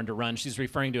read Born to Run, she's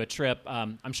referring to a trip.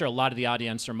 I'm sure a lot of the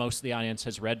audience or most of the audience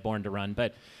has read Born to Run.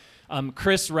 But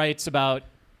Chris writes about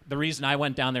the reason I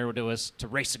went down there was to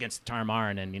race against the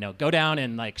Tarahumara and, you know, go down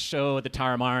and, like, show the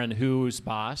Tarahumara who's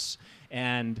boss.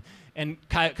 And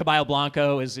Caballo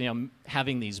Blanco is, you know,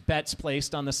 having these bets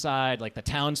placed on the side. Like, the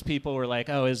townspeople were like,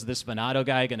 oh, is this Venado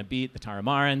guy going to beat the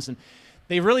Tarahumarans? And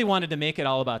they really wanted to make it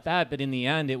all about that. But in the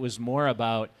end, it was more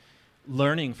about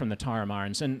learning from the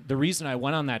Tarahumarans. And the reason I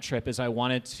went on that trip is I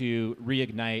wanted to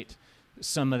reignite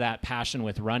some of that passion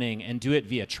with running and do it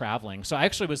via traveling. So I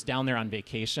actually was down there on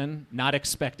vacation, not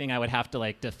expecting I would have to,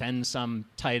 like, defend some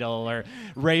title or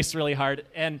race really hard.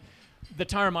 And the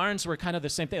Tarahumarans were kind of the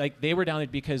same thing. Like, they were down there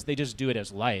because they just do it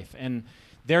as life. And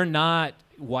they're not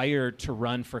wired to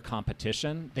run for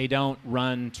competition. They don't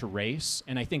run to race.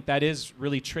 And I think that is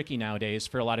really tricky nowadays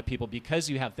for a lot of people because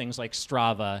you have things like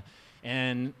Strava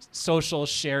and social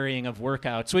sharing of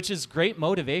workouts, which is great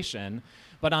motivation.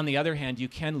 But on the other hand, you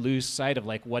can lose sight of,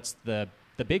 like, what's the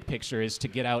big picture is to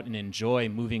get out and enjoy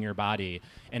moving your body.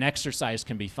 And exercise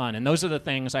can be fun. And those are the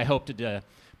things I hope to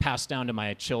pass down to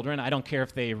my children. I don't care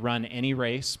if they run any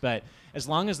race, but as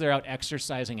long as they're out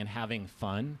exercising and having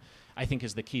fun, I think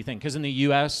is the key thing. Because in the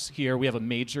U.S. here, we have a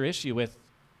major issue with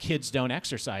kids don't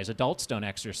exercise, adults don't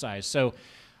exercise. So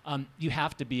you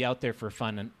have to be out there for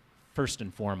fun first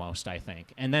and foremost, I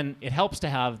think. And then it helps to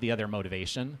have the other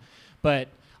motivation. But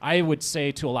I would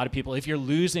say to a lot of people, if you're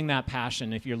losing that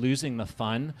passion, if you're losing the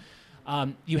fun,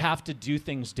 you have to do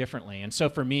things differently. And so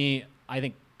for me, I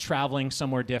think traveling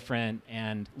somewhere different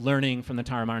and learning from the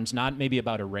Tarahumarans, not maybe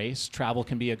about a race. Travel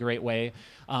can be a great way.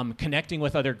 Connecting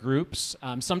with other groups.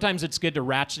 Sometimes it's good to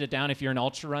ratchet it down if you're an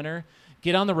ultra runner.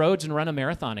 Get on the roads and run a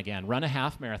marathon again. Run a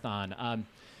half marathon.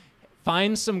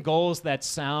 Find some goals that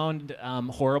sound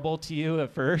horrible to you at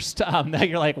first, that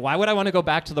you're like, why would I want to go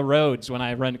back to the roads when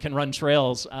I can run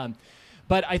trails?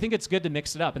 But I think it's good to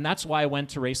mix it up. And that's why I went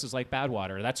to races like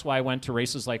Badwater. That's why I went to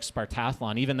races like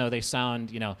Spartathlon, even though they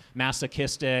sound, you know,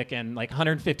 masochistic and like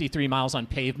 153 miles on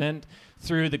pavement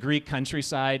through the Greek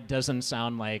countryside doesn't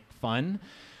sound like fun.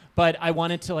 But I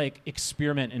wanted to, like,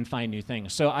 experiment and find new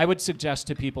things. So I would suggest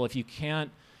to people, if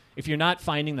you're not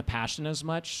finding the passion as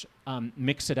much,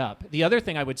 mix it up. The other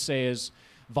thing I would say is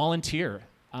volunteer.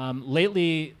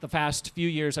 Lately, the past few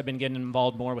years, I've been getting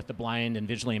involved more with the blind and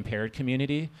visually impaired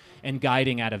community and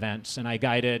guiding at events. And I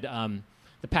guided my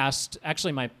past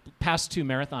 2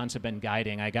 marathons have been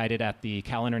guiding. I guided at the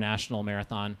Cal International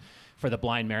Marathon for the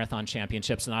Blind Marathon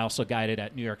Championships, and I also guided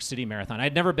at New York City Marathon.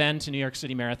 I'd never been to New York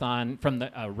City Marathon from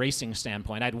the racing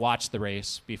standpoint. I'd watched the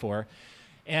race before.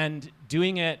 And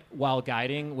doing it while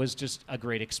guiding was just a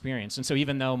great experience. And so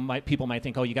even though people might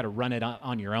think, oh, you got to run it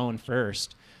on your own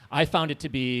first, I found it to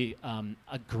be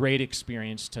a great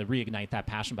experience to reignite that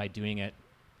passion by doing it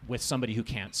with somebody who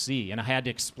can't see. And I had to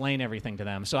explain everything to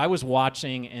them. So I was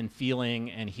watching and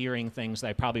feeling and hearing things that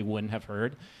I probably wouldn't have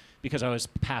heard because I was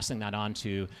passing that on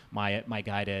to my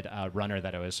guided runner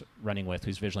that I was running with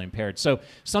who's visually impaired. So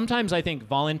sometimes I think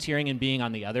volunteering and being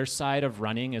on the other side of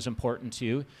running is important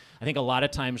too. I think a lot of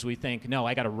times we think, no,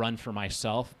 I got to run for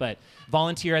myself, but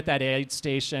volunteer at that aid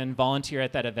station, volunteer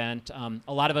at that event.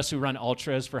 A lot of us who run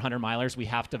ultras for 100-milers, we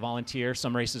have to volunteer.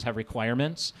 Some races have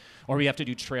requirements, or we have to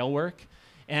do trail work.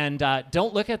 And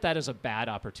don't look at that as a bad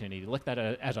opportunity. Look at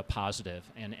that as a positive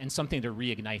and something to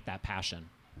reignite that passion.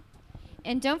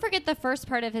 And don't forget the first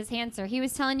part of his answer. He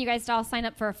was telling you guys to all sign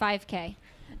up for a 5K.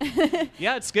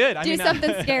 Yeah, it's good. Do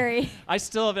something scary. I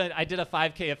did a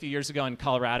 5K a few years ago in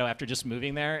Colorado after just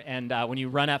moving there. And when you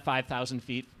run at 5,000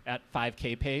 feet at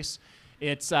 5K pace,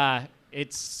 it's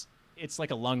like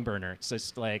a lung burner. It's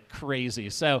just like crazy.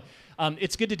 So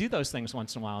it's good to do those things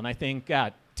once in a while. And I think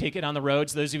take it on the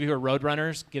roads. Those of you who are road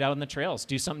runners, get out on the trails.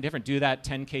 Do something different. Do that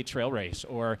 10K trail race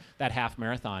or that half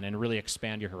marathon and really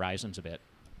expand your horizons a bit.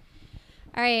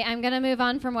 All right, I'm going to move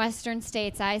on from Western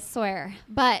States, I swear.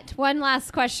 But one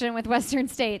last question with Western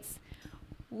States.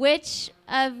 Which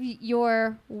of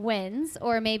your wins,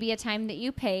 or maybe a time that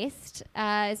you paced,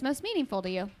 is most meaningful to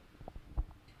you?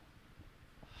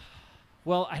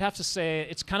 Well, I'd have to say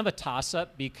it's kind of a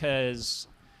toss-up because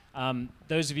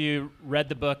those of you who read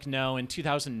the book know in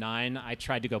 2009 I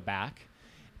tried to go back.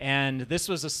 And this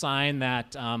was a sign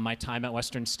that my time at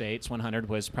Western States 100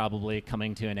 was probably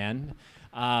coming to an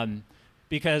end.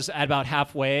 Because at about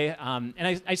halfway,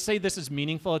 and I say this is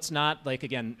meaningful. It's not like,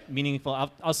 again, meaningful.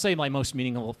 I'll say my most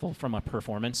meaningful from a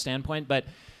performance standpoint, but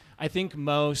I think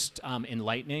most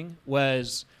enlightening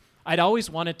was I'd always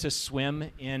wanted to swim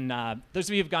in, those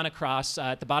of you who've gone across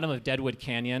at the bottom of Deadwood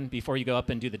Canyon before you go up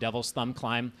and do the Devil's Thumb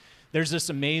climb, there's this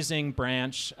amazing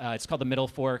branch. It's called the Middle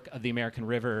Fork of the American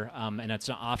River, and it's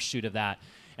an offshoot of that.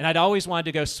 And I'd always wanted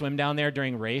to go swim down there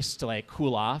during race to like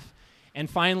cool off. And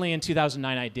finally, in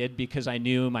 2009, I did because I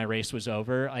knew my race was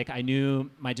over. Like I knew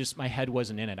my head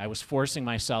wasn't in it. I was forcing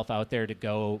myself out there to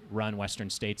go run Western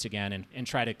States again and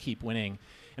try to keep winning.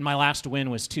 And my last win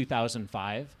was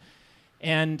 2005.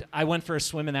 And I went for a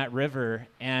swim in that river,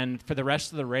 and for the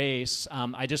rest of the race,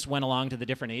 I just went along to the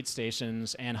different aid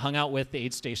stations and hung out with the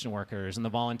aid station workers and the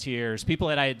volunteers, people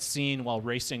that I had seen while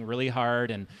racing really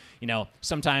hard and,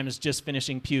 sometimes just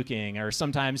finishing puking or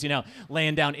sometimes,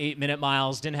 laying down 8-minute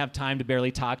miles, didn't have time to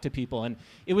barely talk to people. And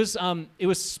it was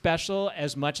special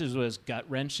as much as it was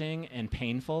gut-wrenching and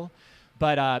painful,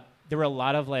 but there were a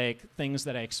lot of things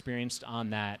that I experienced on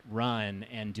that run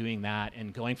and doing that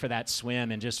and going for that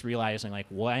swim and just realizing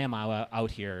why am I out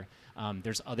here?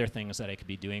 There's other things that I could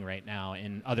be doing right now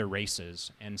in other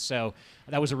races. And so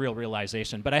that was a real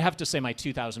realization. But I have to say my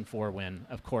 2004 win,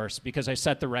 of course, because I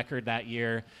set the record that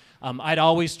year. I'd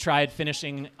always tried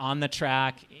finishing on the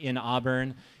track in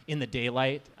Auburn in the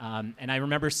daylight. And I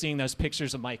remember seeing those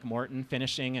pictures of Mike Morton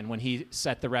finishing and when he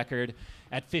set the record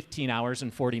at 15 hours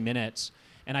and 40 minutes.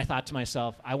 And I thought to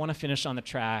myself, I want to finish on the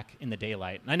track in the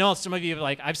daylight. And I know some of you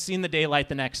are I've seen the daylight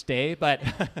the next day, but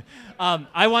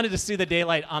I wanted to see the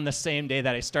daylight on the same day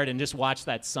that I started and just watch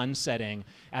that sun setting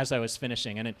as I was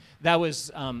finishing. And that was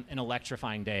an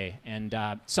electrifying day and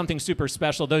something super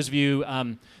special. Those of you,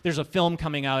 there's a film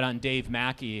coming out on Dave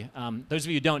Mackey. Those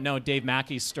of you who don't know Dave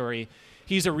Mackey's story,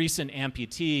 he's a recent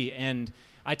amputee, and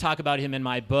I talk about him in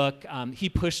my book. He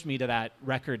pushed me to that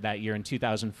record that year in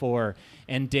 2004.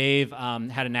 And Dave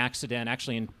had an accident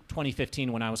actually in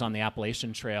 2015 when I was on the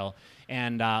Appalachian Trail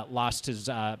and lost his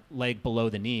leg below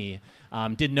the knee.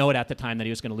 Didn't know it at the time that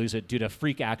he was going to lose it due to a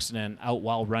freak accident out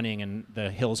while running in the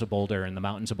hills of Boulder and the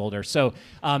mountains of Boulder. So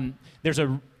there's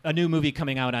a new movie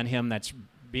coming out on him that's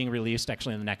being released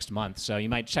actually in the next month. So you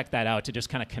might check that out to just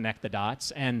kind of connect the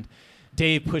dots. And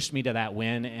Dave pushed me to that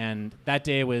win, and that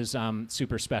day was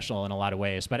super special in a lot of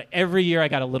ways. But every year I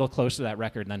got a little closer to that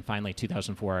record, and then finally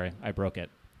 2004 I broke it.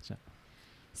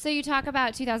 So you talk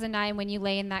about 2009 when you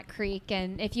lay in that creek,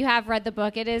 and if you have read the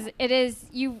book, it is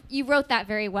you wrote that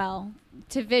very well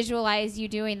to visualize you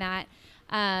doing that.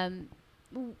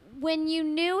 When you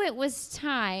knew it was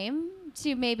time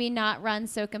to maybe not run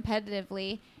so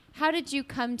competitively, how did you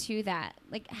come to that?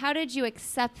 How did you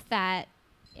accept that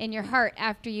in your heart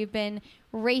after you've been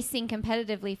racing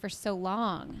competitively for so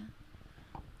long?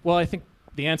 Well, I think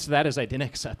the answer to that is I didn't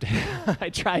accept it. I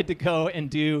tried to go and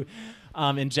do,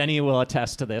 and Jenny will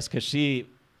attest to this because she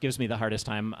gives me the hardest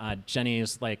time. Jenny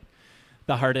is the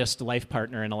the hardest life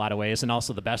partner in a lot of ways, and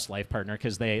also the best life partner,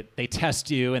 because they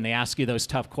test you and they ask you those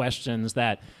tough questions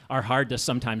that are hard to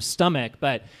sometimes stomach.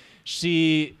 But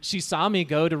she saw me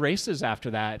go to races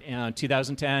after that in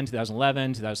 2010,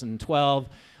 2011, 2012.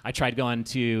 I tried going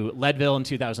to Leadville in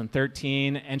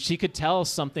 2013, and she could tell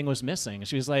something was missing.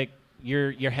 She was like,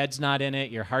 your head's not in it,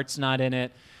 your heart's not in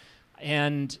it.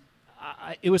 And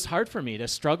it was hard for me to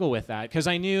struggle with that, because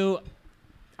I knew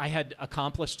I had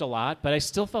accomplished a lot, but I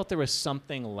still felt there was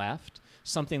something left,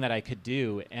 something that I could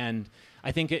do. And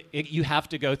I think you have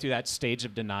to go through that stage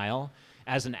of denial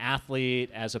as an athlete,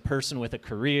 as a person with a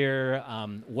career,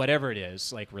 whatever it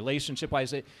is, like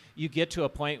relationship-wise. You get to a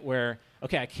point where,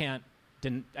 okay, I can't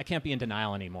be in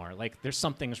denial anymore. Like, there's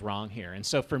something's wrong here. And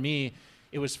so for me,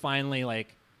 it was finally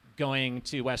like going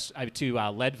to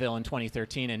Leadville in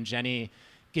 2013, and Jenny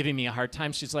giving me a hard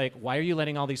time. She's like, why are you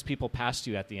letting all these people past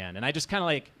you at the end? And I just kind of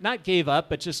like, not gave up,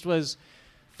 but just was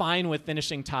fine with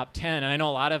finishing top 10. And I know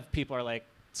a lot of people are like,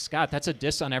 Scott, that's a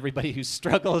diss on everybody who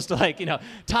struggles to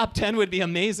top 10 would be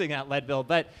amazing at Leadville.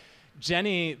 But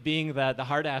Jenny, being the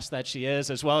hard ass that she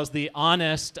is, as well as the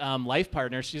honest life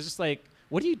partner, she's just like,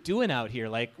 what are you doing out here?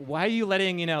 Like, why are you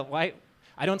letting, why?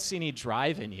 I don't see any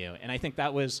drive in you. And I think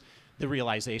that was the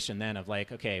realization then of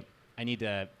like, okay, I need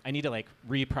to like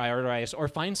reprioritize or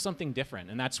find something different.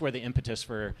 And that's where the impetus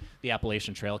for the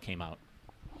Appalachian Trail came out.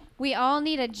 We all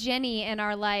need a Jenny in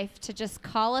our life to just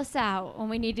call us out when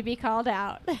we need to be called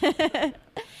out.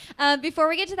 Before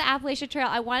we get to the Appalachian Trail,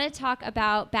 I want to talk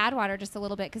about Badwater just a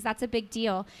little bit, because that's a big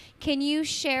deal. Can you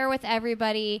share with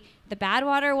everybody the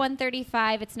Badwater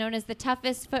 135? It's known as the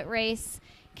toughest foot race.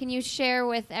 Can you share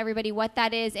with everybody what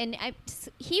that is? And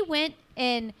he went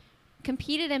and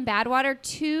competed in Badwater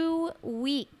 2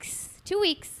 weeks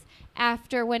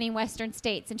after winning Western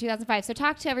States in 2005. So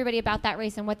talk to everybody about that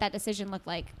race and what that decision looked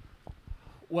like.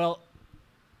 Well,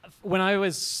 when I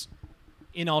was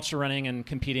in ultra running and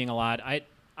competing a lot,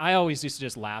 I always used to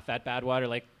just laugh at Badwater.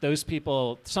 Like, those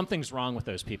people, something's wrong with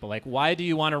those people. Like, why do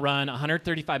you want to run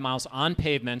 135 miles on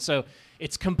pavement? So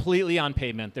it's completely on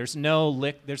pavement. There's not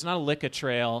a lick of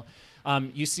trail.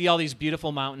 You see all these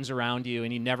beautiful mountains around you,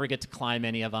 and you never get to climb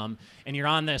any of them. And you're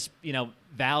on this,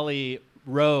 valley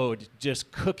road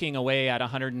just cooking away at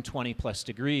 120 plus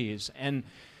degrees. And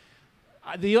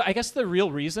I guess the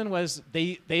real reason was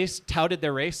they touted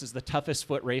their race as the toughest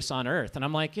foot race on earth. And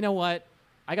I'm like, you know what?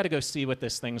 I got to go see what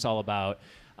this thing's all about.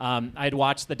 I'd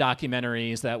watched the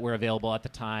documentaries that were available at the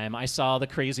time. I saw the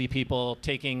crazy people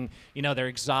taking, their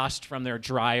exhaust from their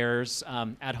dryers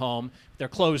at home, their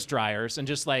clothes dryers, and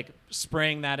just like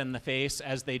spraying that in the face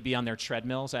as they'd be on their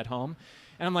treadmills at home.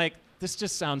 And I'm like, this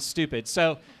just sounds stupid.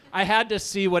 So I had to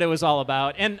see what it was all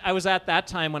about. And I was at that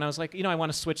time when I was like, I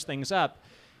want to switch things up.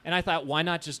 And I thought, why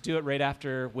not just do it right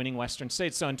after winning Western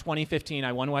States? So in 2015,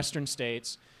 I won Western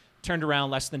States, turned around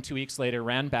less than 2 weeks later,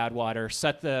 ran Badwater,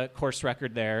 set the course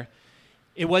record there.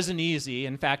 It wasn't easy.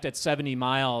 In fact, at 70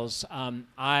 miles,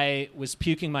 I was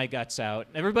puking my guts out.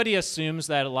 Everybody assumes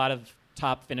that a lot of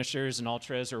top finishers and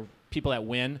ultras or people that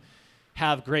win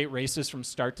have great races from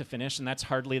start to finish, and that's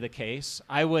hardly the case.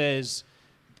 I was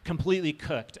completely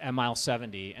cooked at mile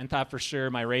 70 and thought for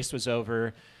sure my race was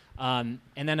over. And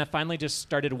then I finally just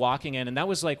started walking in, and that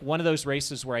was like one of those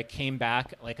races where I came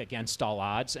back like against all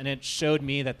odds, and it showed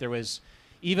me that there was,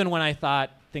 even when I thought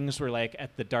things were like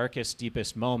at the darkest,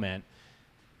 deepest moment,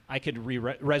 I could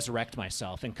resurrect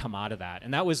myself and come out of that.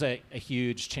 And that was a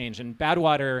huge change. And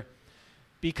Badwater,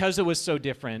 because it was so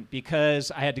different,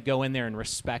 because I had to go in there and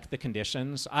respect the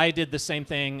conditions, I did the same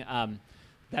thing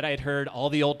that I had heard all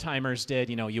the old timers did.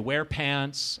 You wear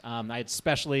pants. I had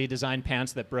specially designed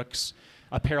pants that Brooks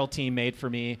apparel team made for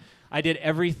me. I did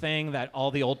everything that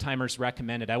all the old timers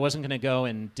recommended. I wasn't going to go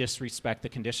and disrespect the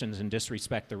conditions and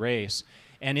disrespect the race.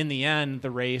 And in the end, the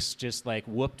race just like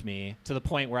whooped me to the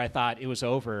point where I thought it was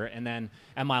over. And then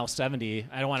at mile 70,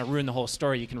 I don't want to ruin the whole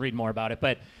story. You can read more about it.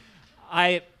 But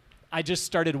I just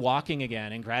started walking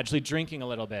again and gradually drinking a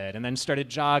little bit, and then started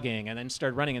jogging, and then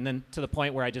started running. And then to the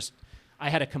point where I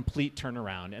had a complete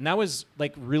turnaround. And that was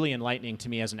like really enlightening to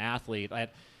me as an athlete.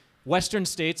 At Western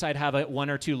States, I'd have 1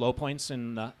 or 2 low points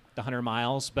in the 100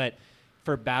 miles, but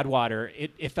for Badwater,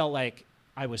 it felt like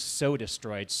I was so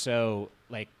destroyed, so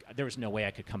like there was no way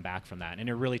I could come back from that. And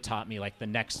it really taught me like the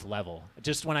next level,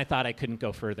 just when I thought I couldn't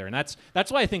go further. And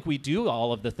that's why I think we do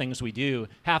all of the things we do,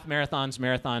 half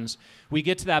marathons. We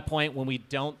get to that point when we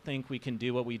don't think we can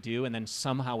do what we do, and then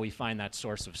somehow we find that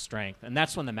source of strength. And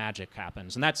that's when the magic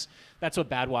happens. And that's what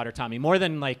Badwater taught me, more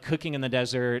than like cooking in the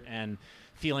desert and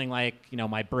feeling like,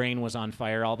 my brain was on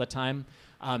fire all the time.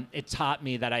 It taught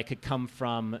me that I could come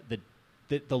from the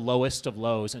the lowest of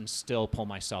lows and still pull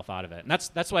myself out of it. And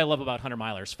that's what I love about 100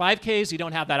 milers. 5Ks, you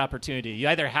don't have that opportunity. You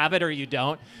either have it or you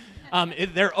don't.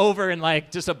 They're over in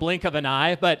like just a blink of an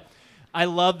eye. But I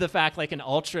love the fact, like in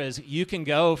ultras, you can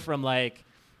go from like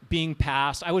being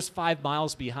passed. I was 5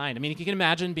 miles behind. I mean, you can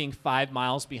imagine being 5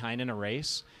 miles behind in a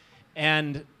race,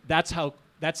 and that's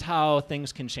how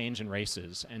things can change in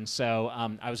races. And so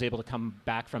I was able to come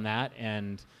back from that,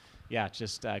 and yeah,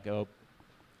 just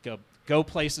go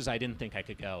places I didn't think I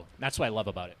could go. That's what I love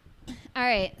about it. All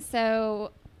right.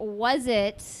 So was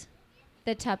it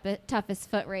the toughest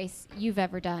foot race you've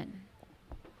ever done?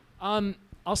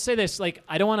 I'll say this, like,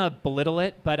 I don't want to belittle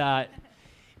it, but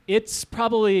it's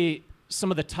probably some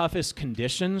of the toughest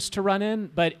conditions to run in,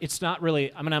 but it's not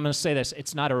really, I'm going to say this,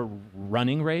 it's not a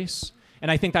running race. And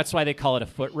I think that's why they call it a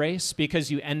foot race, because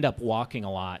you end up walking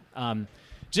a lot.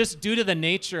 Just due to the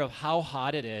nature of how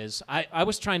hot it is, I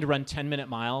was trying to run 10-minute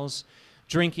miles,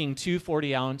 drinking two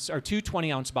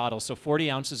 20-ounce bottles, so 40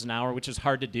 ounces an hour, which is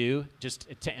hard to do, just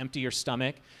to empty your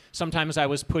stomach. Sometimes I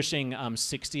was pushing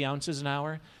 60 ounces an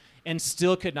hour, and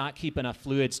still could not keep enough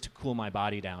fluids to cool my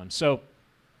body down. So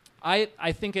I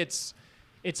think it's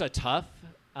a tough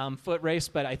foot race,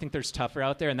 but I think there's tougher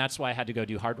out there, and that's why I had to go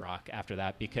do Hard Rock after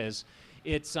that, because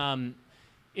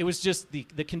it was just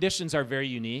the conditions are very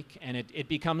unique, and it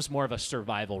becomes more of a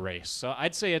survival race. So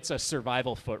I'd say it's a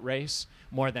survival foot race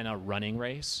more than a running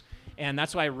race. And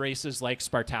that's why races like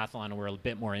Spartathlon were a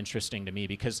bit more interesting to me,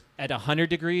 because at 100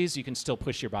 degrees, you can still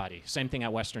push your body. Same thing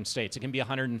at Western States. It can be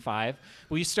 105.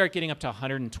 But you start getting up to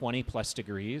 120 plus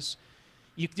degrees,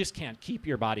 you just can't keep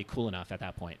your body cool enough at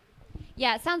that point.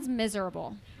 Yeah, it sounds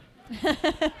miserable.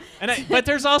 But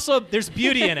there's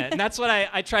beauty in it. And that's what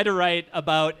I try to write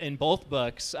about in both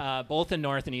books, both in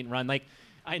North and Eat and Run. Like,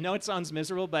 I know it sounds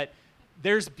miserable, but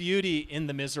there's beauty in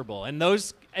the miserable. And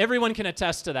everyone can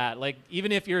attest to that. Like,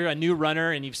 even if you're a new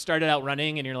runner and you've started out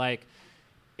running and you're like,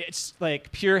 it's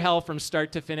like pure hell from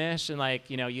start to finish. And like,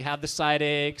 you have the side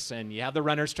aches and you have the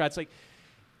runner's trots. Like,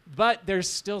 but there's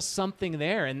still something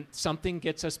there, and something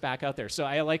gets us back out there. So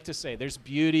I like to say there's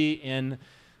beauty in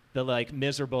the like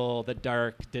miserable, the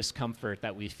dark discomfort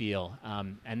that we feel.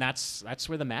 And that's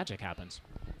where the magic happens.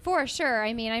 For sure.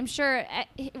 I mean, I'm sure,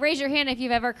 raise your hand if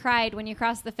you've ever cried when you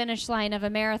cross the finish line of a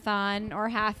marathon or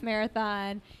half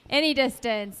marathon, any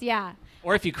distance, yeah.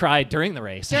 Or if you cried during the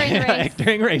race. During the race. Like,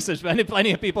 during races.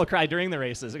 Plenty of people cry during the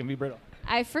races. It can be brutal.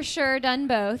 I've for sure done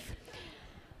both.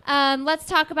 Let's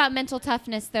talk about mental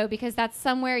toughness, though, because that's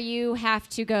somewhere you have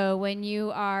to go when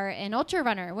you are an ultra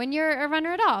runner, when you're a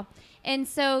runner at all. And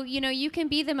so, you can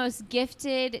be the most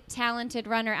gifted, talented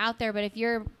runner out there, but if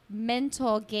your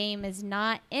mental game is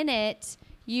not in it,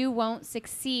 you won't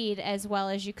succeed as well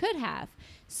as you could have.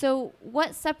 So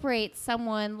what separates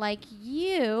someone like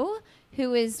you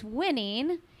who is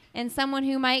winning and someone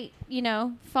who might,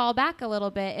 fall back a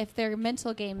little bit if their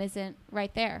mental game isn't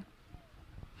right there?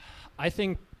 I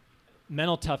think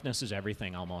mental toughness is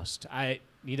everything almost.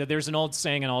 There's an old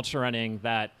saying in ultra running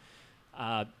that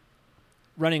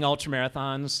running ultra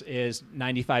marathons is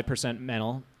 95%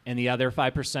 mental, and the other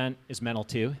 5% is mental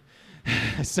too.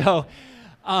 So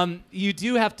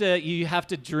you have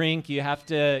to drink, you have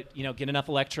to get enough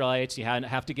electrolytes, you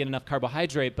have to get enough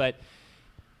carbohydrate, but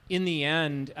in the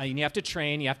end, you have to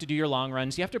train, you have to do your long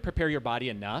runs, you have to prepare your body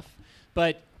enough.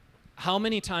 But how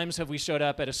many times have we showed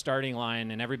up at a starting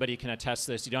line, and everybody can attest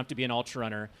this, you don't have to be an ultra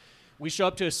runner. We show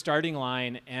up to a starting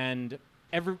line, and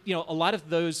a lot of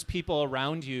those people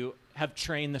around you have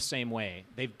trained the same way.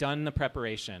 They've done the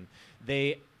preparation.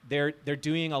 They're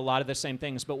doing a lot of the same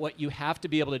things, but what you have to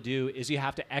be able to do is you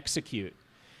have to execute.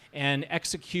 And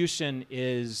execution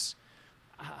is,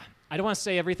 I don't want to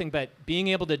say everything, but being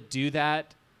able to do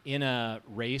that in a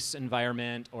race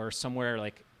environment or somewhere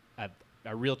like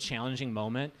a real challenging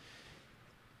moment,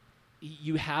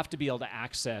 you have to be able to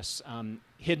access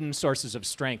hidden sources of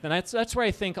strength. And that's where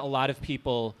I think a lot of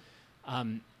people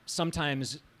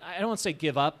sometimes, I don't want to say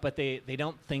give up, but they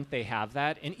don't think they have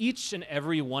that. And each and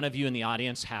every one of you in the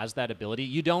audience has that ability.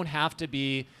 You don't have to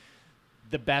be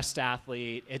the best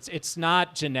athlete. It's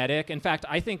not genetic. In fact,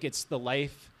 I think it's the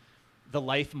life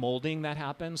molding that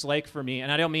happens. Like for me,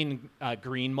 and I don't mean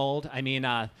green mold. I mean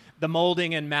the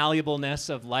molding and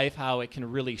malleableness of life, how it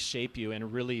can really shape you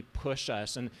and really push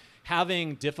us. And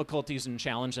having difficulties and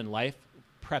challenge in life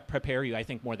prepare you, I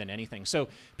think, more than anything. So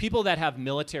people that have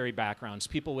military backgrounds,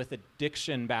 people with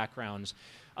addiction backgrounds,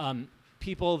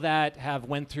 people that have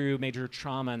went through major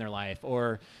trauma in their life,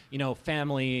 or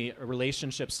family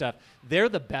relationship stuff, they're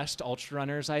the best ultra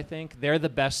runners, I think. They're the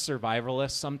best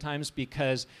survivalists sometimes,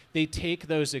 because they take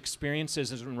those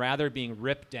experiences and rather being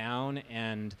ripped down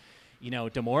and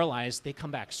demoralized, they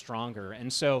come back stronger.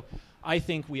 And so I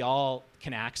think we all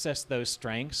can access those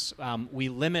strengths. We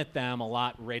limit them a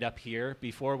lot right up here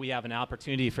before we have an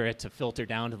opportunity for it to filter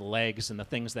down to the legs and the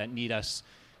things that need us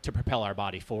to propel our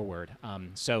body forward.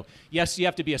 So yes, you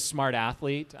have to be a smart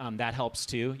athlete. That helps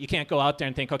too. You can't go out there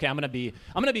and think, okay, I'm gonna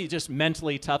be just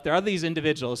mentally tough. There are these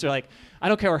individuals who are like, I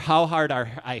don't care how hard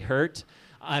I hurt.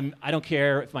 I don't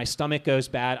care if my stomach goes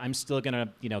bad. I'm still gonna,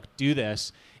 do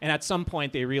this. And at some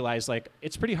point, they realize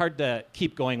it's pretty hard to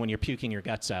keep going when you're puking your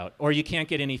guts out, or you can't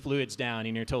get any fluids down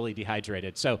and you're totally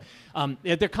dehydrated. So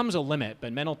there comes a limit,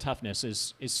 but mental toughness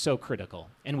is so critical,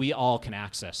 and we all can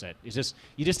access it.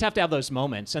 You just have to have those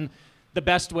moments, and the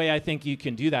best way I think you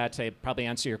can do that, to probably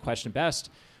answer your question best,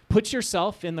 put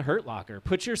yourself in the hurt locker.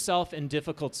 Put yourself in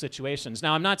difficult situations.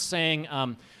 Now, I'm not saying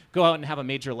go out and have a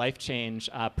major life change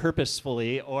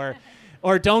purposefully, or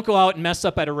don't go out and mess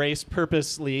up at a race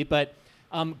purposely, but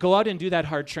go out and do that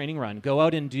hard training run. Go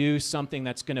out and do something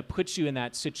that's going to put you in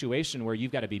that situation where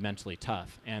you've got to be mentally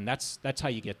tough, and that's how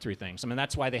you get through things. I mean,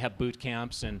 that's why they have boot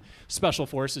camps and special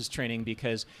forces training,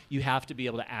 because you have to be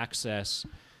able to access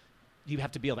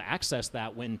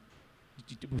that when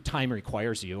time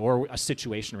requires you or a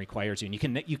situation requires you,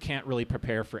 and you can't really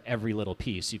prepare for every little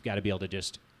piece. You've got to be able to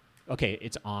just, okay,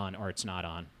 it's on or it's not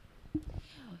on.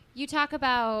 You talk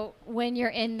about when you're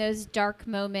in those dark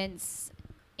moments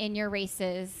in your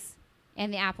races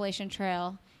and the Appalachian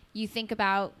Trail, you think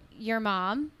about your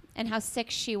mom and how sick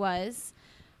she was,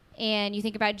 and you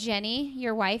think about Jenny,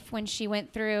 your wife, when she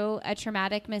went through a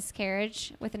traumatic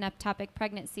miscarriage with an ectopic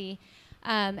pregnancy.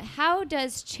 How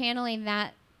does channeling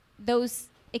those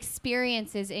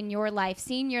experiences in your life,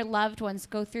 seeing your loved ones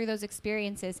go through those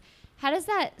experiences, how does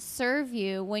that serve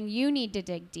you when you need to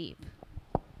dig deep?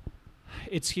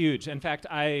 It's huge. In fact,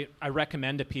 I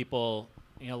recommend to people,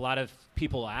 a lot of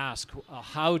people ask,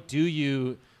 how do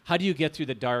you get through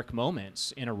the dark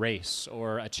moments in a race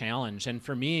or a challenge? And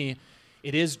for me,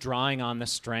 it is drawing on the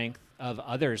strength of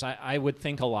others. I would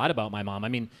think a lot about my mom. I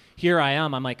mean, here I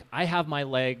am. I'm like, I have my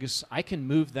legs. I can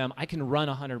move them. I can run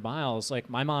 100 miles. Like,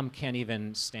 my mom can't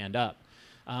even stand up.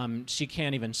 She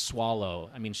can't even swallow.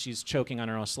 I mean, she's choking on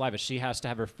her own saliva. She has to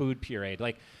have her food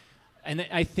pureed. And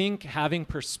I think having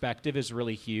perspective is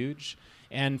really huge.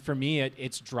 And for me,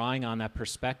 it's drawing on that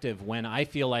perspective when I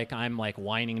feel like I'm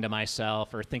whining to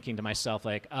myself or thinking to myself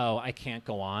oh, I can't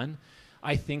go on.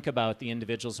 I think about the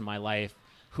individuals in my life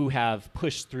who have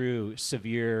pushed through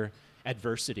severe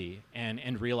adversity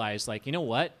and realize you know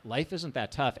what, life isn't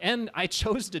that tough. And I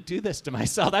chose to do this to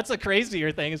myself. That's a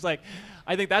crazier thing. It's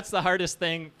I think that's the hardest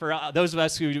thing for those of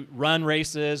us who run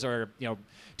races or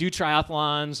do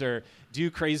triathlons or do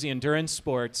crazy endurance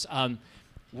sports.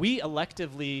 We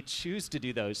electively choose to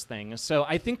do those things. So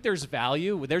I think there's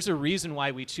value. There's a reason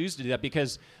why we choose to do that,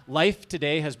 because life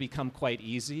today has become quite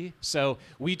easy. So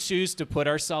we choose to put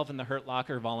ourselves in the hurt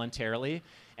locker voluntarily.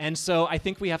 And so I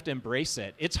think we have to embrace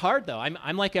it. It's hard, though.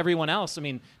 I'm like everyone else. I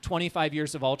mean, 25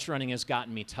 years of ultra running has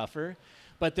gotten me tougher.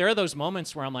 But there are those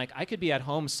moments where I'm like, I could be at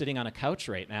home sitting on a couch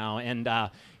right now and,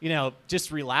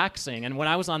 just relaxing. And when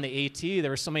I was on the AT, there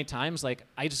were so many times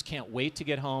I just can't wait to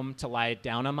get home to lie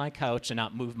down on my couch and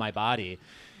not move my body.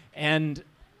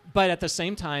 But at the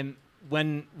same time,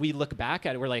 when we look back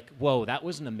at it, we're like, whoa, that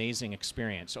was an amazing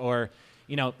experience. Or,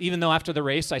 even though after the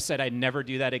race I said I'd never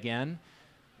do that again,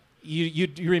 you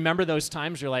remember those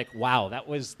times. You're like, wow, that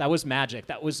was magic.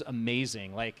 That was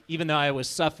amazing. Even though I was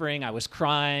suffering, I was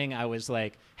crying, I was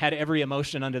had every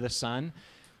emotion under the sun.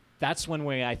 That's when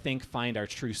we, I think, find our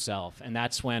true self, and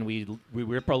that's when we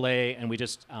rip away and we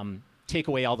just take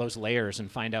away all those layers and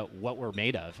find out what we're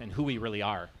made of and who we really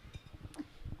are.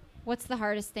 What's the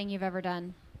hardest thing you've ever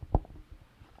done?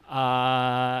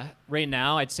 Right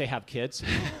now, I'd say have kids.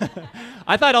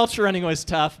 I thought ultra running was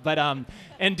tough, but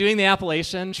and doing the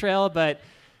Appalachian Trail, but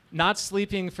not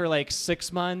sleeping for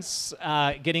 6 months,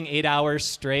 getting 8 hours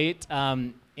straight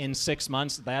in 6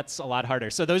 months, that's a lot harder.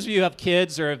 So those of you who have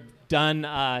kids or have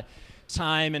done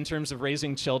time in terms of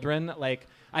raising children,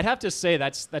 I'd have to say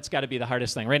that's got to be the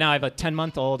hardest thing. Right now, I have a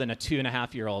 10-month-old and a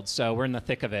 2.5-year-old, so we're in the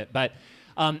thick of it. But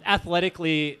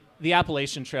athletically, the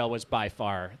Appalachian Trail was by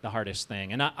far the hardest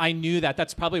thing. And I knew that.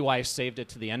 That's probably why I saved it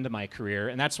to the end of my career.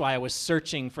 And that's why I was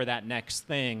searching for that next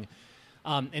thing.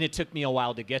 And it took me a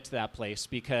while to get to that place,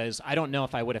 because I don't know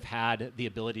if I would have had the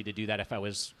ability to do that if I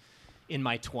was in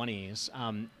my 20s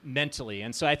mentally.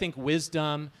 And so I think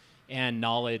wisdom and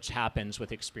knowledge happens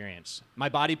with experience. My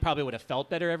body probably would have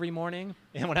felt better every morning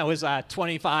and when I was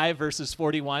 25 versus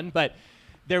 41. But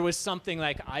there was something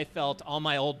I felt all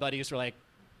my old buddies were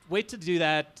wait to do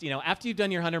that, after you've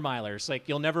done your 100 milers.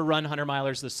 You'll never run 100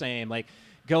 milers the same.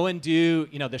 go and do,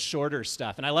 the shorter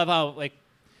stuff. And I love how, like,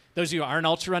 those of you who aren't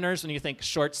ultra runners, when you think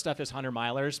short stuff is 100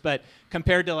 milers, but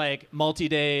compared to like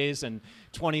multi-days and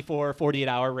 24,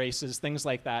 48-hour races, things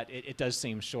like that, it does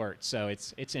seem short. So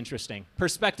it's interesting.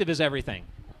 Perspective is everything.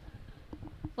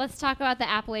 Let's talk about the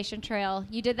Appalachian Trail.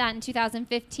 You did that in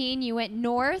 2015. You went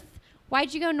north.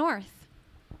 Why'd you go north?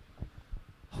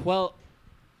 Well,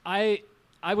 I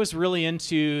was really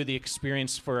into the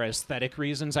experience for aesthetic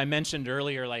reasons. I mentioned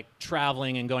earlier, like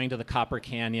traveling and going to the Copper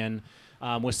Canyon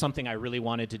was something I really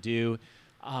wanted to do.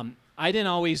 I didn't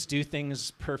always do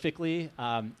things perfectly.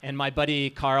 And my buddy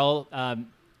Carl,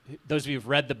 those of you who've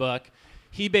read the book,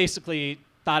 he basically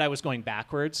thought I was going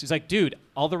backwards. He's like, dude,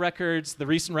 all the records, the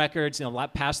recent records,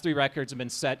 past 3 records have been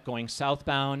set going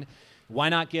southbound. Why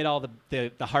not get all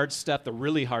the hard stuff, the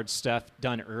really hard stuff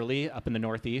done early up in the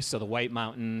Northeast, so the White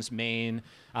Mountains, Maine,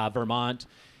 Vermont.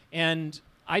 And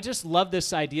I just love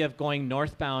this idea of going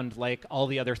northbound like all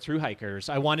the other thru hikers.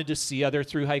 I wanted to see other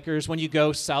thru hikers. When you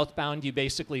go southbound, you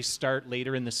basically start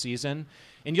later in the season.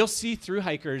 And you'll see thru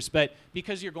hikers, but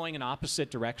because you're going in opposite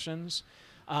directions,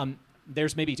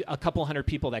 there's maybe a couple hundred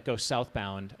people that go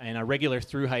southbound. And a regular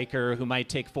thru hiker who might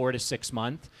take 4 to 6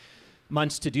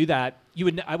 months to do that,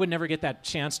 I would never get that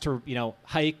chance to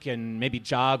hike and maybe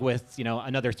jog with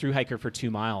another thru hiker for 2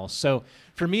 miles. So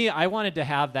for me, I wanted to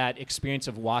have that experience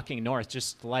of walking north,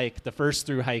 just like the first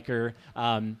thru hiker,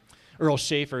 Earl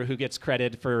Schaefer, who gets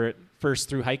credit for first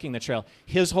through hiking the trail.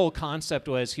 His whole concept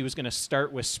was he was going to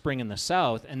start with spring in the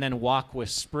south and then walk with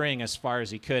spring as far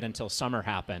as he could until summer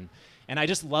happened. And I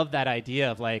just love that idea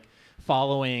of like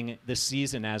following the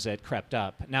season as it crept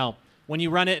up. Now, when you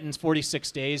run it in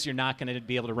 46 days, you're not going to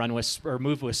be able to run with or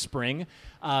move with spring.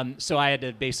 So I had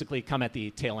to basically come at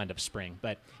the tail end of spring.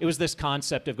 But it was this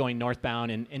concept of going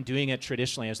northbound and doing it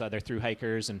traditionally as other through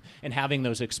hikers and having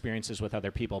those experiences with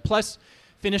other people. Plus,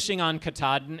 finishing on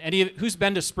Katahdin. Who's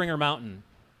been to Springer Mountain?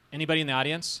 Anybody in the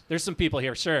audience? There's some people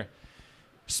here, sure.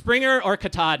 Springer or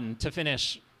Katahdin to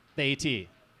finish the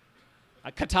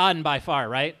AT? Katahdin by far,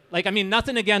 right?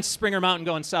 Nothing against Springer Mountain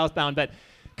going southbound, but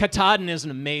Katahdin is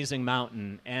an amazing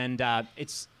mountain, and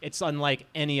it's unlike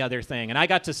any other thing. And I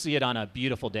got to see it on a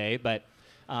beautiful day, but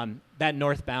that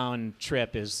northbound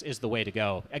trip is the way to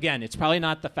go. Again, it's probably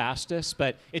not the fastest,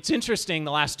 but it's interesting.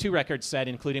 The last 2 records set,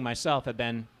 including myself, have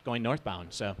been going northbound.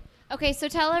 So. Okay, so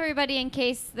tell everybody, in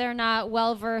case they're not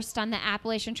well-versed on the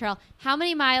Appalachian Trail, how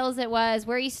many miles it was,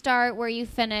 where you start, where you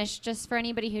finish, just for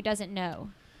anybody who doesn't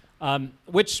know.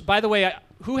 Which, by the way,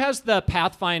 who has the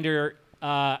Pathfinder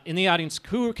in the audience?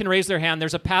 Who can raise their hand?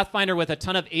 There's a Pathfinder with a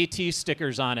ton of AT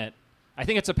stickers on it. I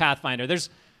think it's a Pathfinder.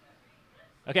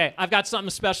 Okay, I've got something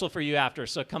special for you after,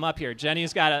 so come up here.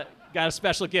 Jenny's got a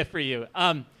special gift for you.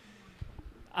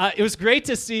 It was great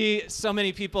to see so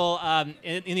many people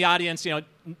in the audience,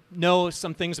 know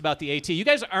some things about the AT. You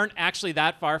guys aren't actually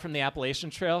that far from the Appalachian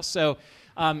Trail, so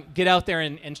get out there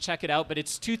and check it out. But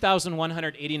it's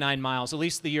 2,189 miles, at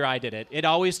least the year I did it. It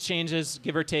always changes,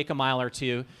 give or take a mile or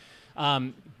two,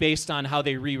 based on how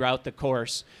they reroute the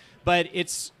course. But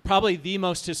it's probably the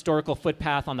most historical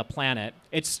footpath on the planet.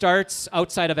 It starts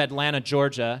outside of Atlanta,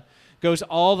 Georgia, goes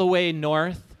all the way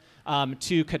north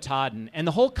to Katahdin. And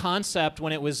the whole concept,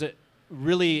 when it was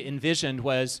really envisioned,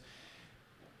 was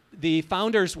the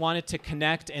founders wanted to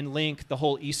connect and link the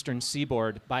whole eastern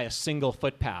seaboard by a single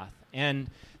footpath.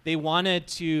 And they wanted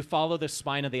to follow the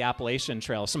spine of the Appalachian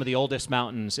Trail, some of the oldest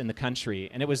mountains in the country.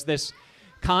 And it was this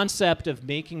concept of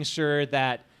making sure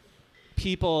that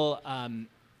people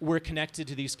were connected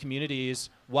to these communities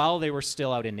while they were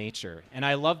still out in nature. And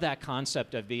I love that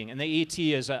concept of being, and the AT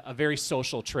is a very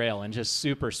social trail and just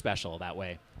super special that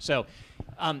way. So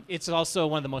it's also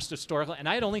one of the most historical, and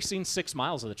I had only seen 6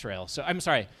 miles of the trail. So I'm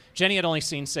sorry, Jenny had only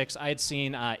seen 6. I had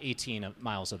seen 18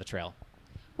 miles of the trail.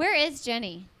 Where is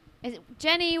Jenny?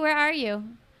 Jenny, where are you?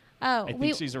 Oh, I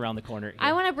think she's around the corner here.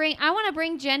 I want to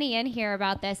bring Jenny in here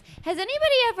about this. Has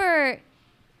anybody ever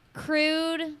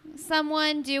crewed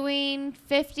someone doing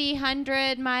 50,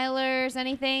 100 milers,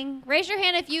 anything? Raise your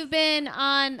hand if you've been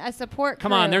on a support crew.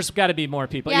 Come on, there's got to be more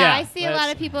people. Yeah, I see a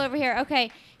lot of people over here. Okay,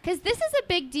 because this is a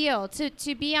big deal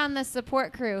to be on the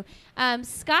support crew.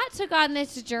 Scott took on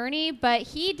this journey, but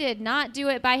he did not do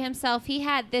it by himself. He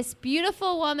had this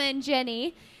beautiful woman,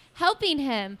 Jenny, helping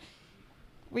him.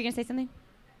 Were you going to say something?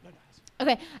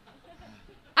 Okay.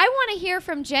 I want to hear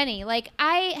from Jenny.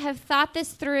 I have thought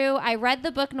this through. I read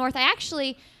the book North.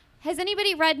 Has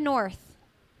anybody read North?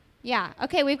 Yeah.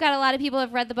 Okay, we've got a lot of people who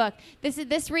have read the book.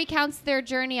 This recounts their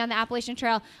journey on the Appalachian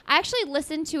Trail. I actually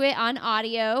listened to it on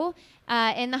audio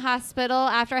in the hospital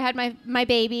after I had my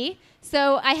baby.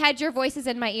 So I had your voices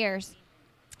in my ears.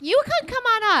 You can come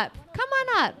on up. Come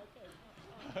on up.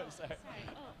 Sorry.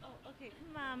 Okay.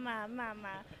 Mama.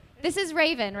 This is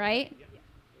Raven, right?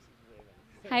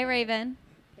 Hi, Raven.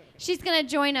 She's going to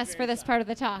join us for this part of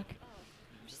the talk.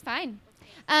 She's fine.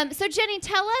 So, Jenny,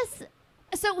 tell us.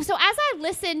 So as I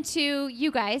listened to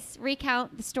you guys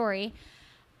recount the story,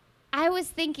 I was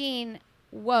thinking,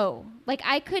 whoa, like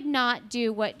I could not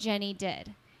do what Jenny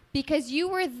did because you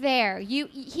were there.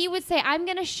 He would say, I'm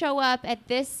going to show up at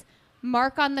this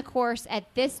mark on the course at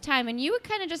this time. And you would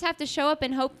kind of just have to show up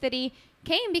and hope that he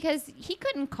came because he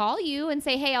couldn't call you and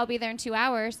say, hey, I'll be there in 2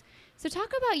 hours. So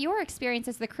talk about your experience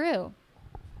as the crew.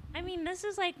 I mean, this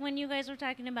is like when you guys were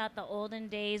talking about the olden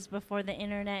days before the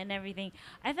internet and everything.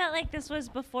 I felt like this was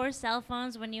before cell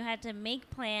phones when you had to make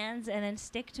plans and then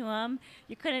stick to them.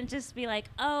 You couldn't just be like,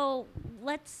 oh,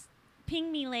 let's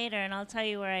ping me later and I'll tell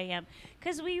you where I am.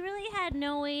 Because we really had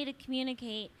no way to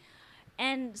communicate.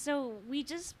 And so we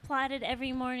just plotted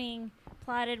every morning,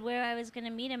 plotted where I was going to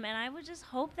meet him. And I would just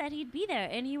hope that he'd be there.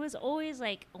 And he was always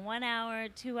like 1 hour,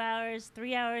 2 hours,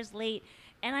 3 hours late.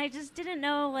 And I just didn't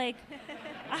know, like,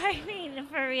 I mean,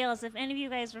 for reals, if any of you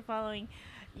guys were following,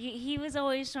 he was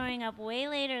always showing up way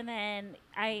later than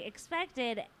I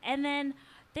expected. And then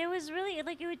there was really,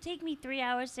 like, it would take me 3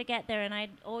 hours to get there, and I'd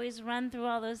always run through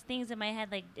all those things in my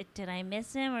head, like, did I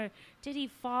miss him, or did he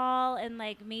fall, and,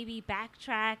 like, maybe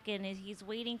backtrack, and he's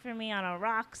waiting for me on a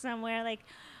rock somewhere. Like,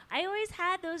 I always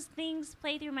had those things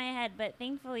play through my head, but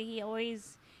thankfully he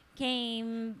always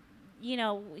came, he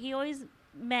always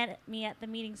met me at the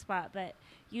meeting spot, but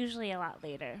usually a lot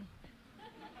later.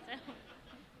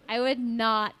 I would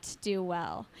not do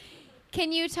well.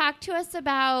 Can you talk to us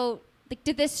about, like,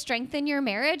 did this strengthen your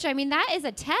marriage? I mean, that is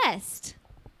a test.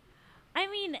 I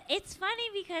mean, it's funny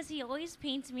because he always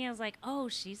paints me as like, oh,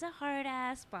 she's a hard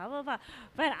ass, blah, blah, blah.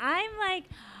 But I'm like,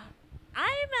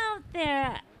 I'm out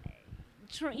there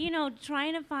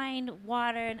trying to find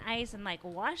water and ice and like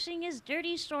washing his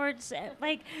dirty shorts,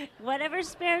 like whatever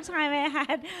spare time I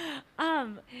had.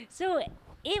 So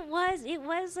it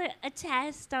was a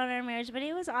test on our marriage, but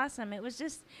it was awesome. It was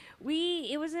just,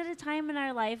 it was at a time in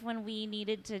our life when we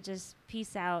needed to just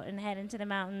peace out and head into the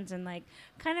mountains and like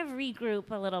kind of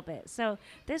regroup a little bit. So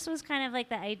this was kind of like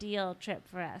the ideal trip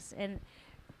for us. And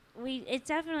it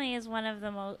definitely is one of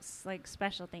the most like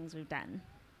special things we've done.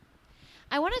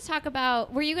 I want to talk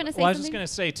about, were you going to say something? Well, I was just going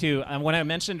to say, too, when I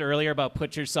mentioned earlier about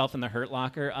put yourself in the hurt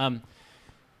locker,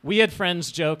 we had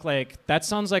friends joke, like, that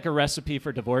sounds like a recipe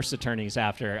for divorce attorneys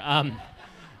after.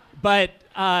 But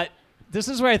this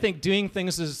is where I think doing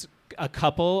things as a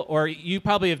couple, or you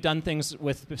probably have done things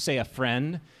with, say, a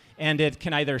friend, and it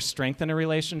can either strengthen a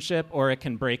relationship or it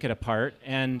can break it apart.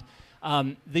 And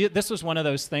this was one of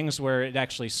those things where it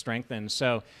actually strengthened.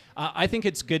 So I think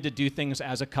it's good to do things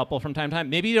as a couple from time to time.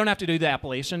 Maybe you don't have to do the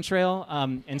Appalachian Trail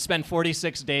and spend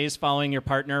 46 days following your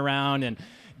partner around and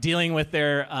dealing with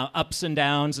their ups and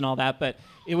downs and all that, but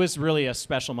it was really a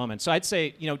special moment. So I'd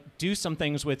say, do some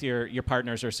things with your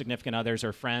partners or significant others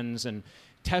or friends and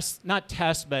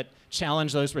but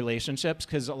challenge those relationships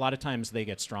because a lot of times they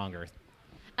get stronger.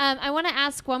 I want to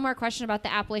ask one more question about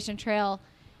the Appalachian Trail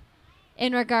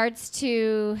in regards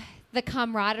to the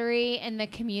camaraderie and the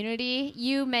community.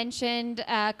 You mentioned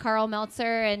Carl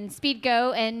Meltzer and Speed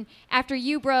Goat, and after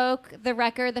you broke the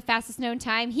record, the fastest known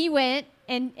time, he went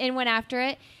and went after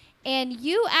it. And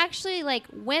you actually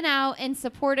went out and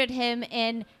supported him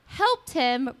and helped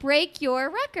him break your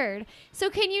record. So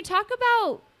can you talk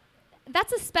about,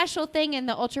 that's a special thing in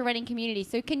the ultra running community.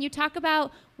 So can you talk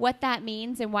about what that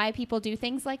means and why people do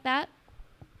things like that?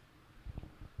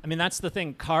 I mean, that's the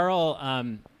thing. Carl,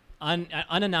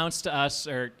 unannounced to us,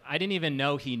 or I didn't even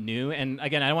know he knew. And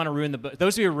again, I don't want to ruin the book.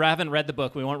 Those of you who haven't read the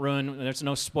book, we won't ruin, there's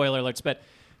no spoiler alerts. But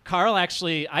Carl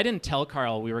actually, I didn't tell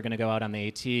Carl we were going to go out on the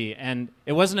AT. And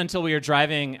it wasn't until we were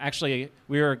driving, actually,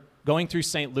 we were going through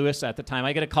St. Louis at the time.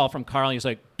 I get a call from Carl, and he's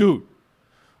like, dude,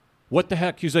 what the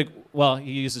heck? He's like, well,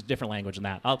 he uses different language than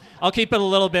that. I'll keep it a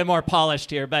little bit more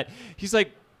polished here. But he's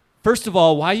like, first of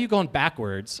all, why are you going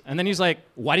backwards? And then he's like,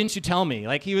 why didn't you tell me?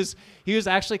 Like he was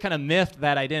actually kind of miffed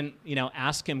that I didn't,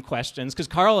 ask him questions because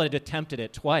Carl had attempted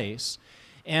it twice.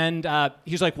 And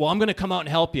he's like, well, I'm going to come out and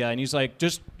help you. And he's like,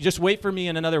 just wait for me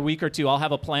in another week or two. I'll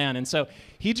have a plan. And so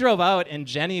he drove out, and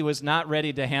Jenny was not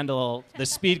ready to handle the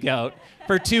Speed Goat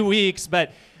for 2 weeks.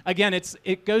 But again,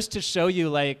 it goes to show you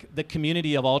the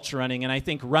community of ultra running, and I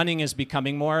think running is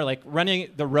becoming more running.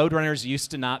 The road runners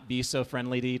used to not be so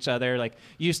friendly to each other.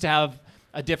 Used to have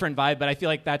a different vibe, but I feel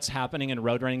like that's happening in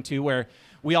road running too, where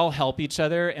we all help each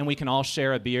other and we can all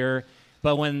share a beer.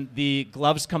 But when the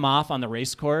gloves come off on the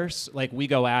race course, we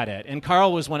go at it. And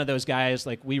Carl was one of those guys.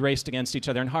 We raced against each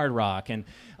other in Hard Rock and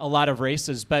a lot of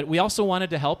races, but we also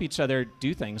wanted to help each other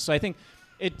do things. So I think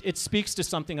it speaks to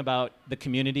something about the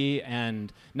community,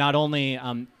 and not only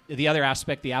the other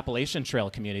aspect, the Appalachian Trail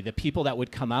community, the people that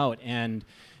would come out and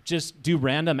just do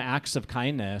random acts of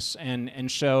kindness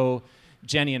and show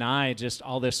Jenny and I just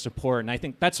all this support. And I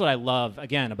think that's what I love,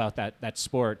 again, about that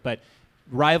sport. But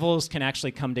rivals can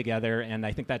actually come together, and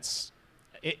I think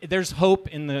there's hope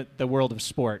in the world of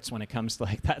sports when it comes to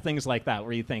like that, things like that,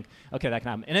 where you think, okay, that can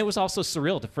happen. And it was also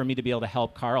surreal for me to be able to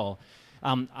help Carl.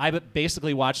 I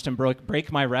basically watched him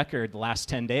break my record the last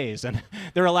 10 days. And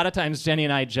there were a lot of times Jenny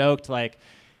and I joked like,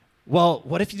 well,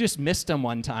 what if you just missed him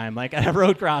one time, like at a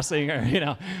road crossing,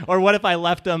 or what if I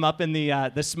left him up in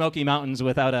the Smoky Mountains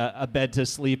without a bed to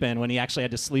sleep in when he actually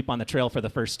had to sleep on the trail for the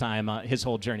first time his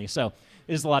whole journey. So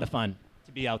it was a lot of fun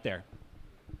to be out there.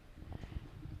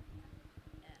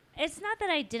 It's not that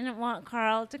I didn't want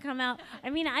Carl to come out. I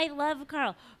mean, I love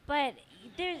Carl, but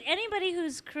anybody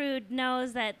who's crewed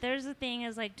knows that there's a thing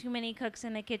as like too many cooks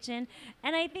in the kitchen,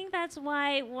 and I think that's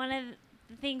why one of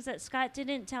the things that Scott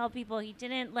didn't tell people, he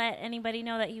didn't let anybody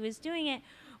know that he was doing it,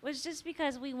 was just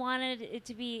because we wanted it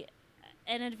to be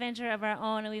an adventure of our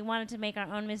own, and we wanted to make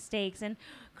our own mistakes. And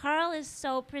Carl is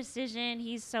so precision,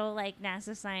 he's so like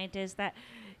NASA scientist, that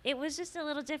it was just a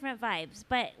little different vibes.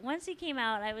 But once he came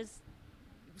out, I was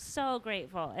so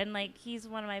grateful, and like he's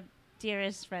one of my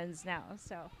dearest friends now.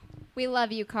 So We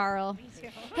love you, Carl.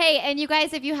 Hey, and you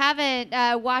guys, if you haven't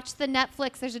watched the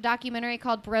Netflix, there's a documentary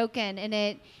called Broken,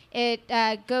 and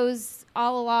it goes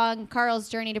all along Carl's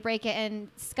journey to break it, and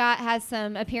Scott has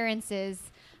some appearances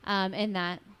in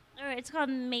that. Or it's called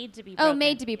Made to Be Broken. Oh,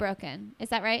 Made to Be Broken. Is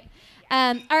that right?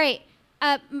 All right.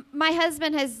 My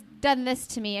husband has done this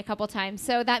to me a couple times,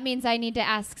 so that means I need to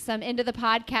ask some into the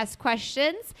podcast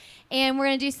questions, and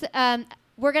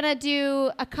we're gonna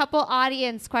do a couple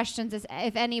audience questions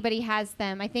if anybody has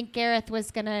them. I think Gareth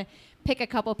was gonna pick a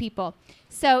couple people.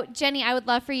 So Jenny, I would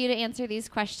love for you to answer these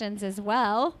questions as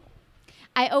well.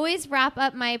 I always wrap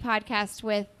up my podcast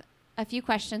with a few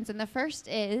questions, and the first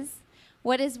is,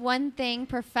 what is one thing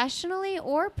professionally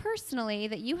or personally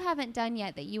that you haven't done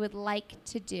yet that you would like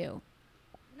to do?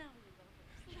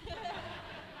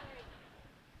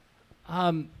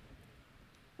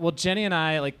 Well, Jenny and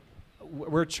I,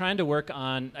 we're trying to work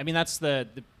on, I mean, that's the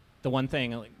one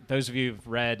thing, like, those of you who've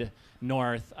read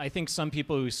North, I think some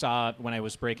people who saw when I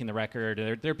was breaking the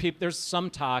record, there's some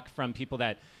talk from people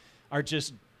that are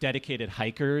just dedicated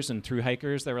hikers and thru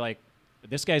hikers that were like,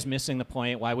 this guy's missing the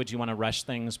point, why would you want to rush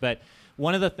things? But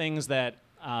one of the things that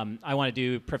I want to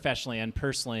do professionally and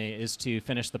personally is to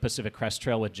finish the Pacific Crest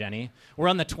Trail with Jenny. We're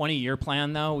on the 20-year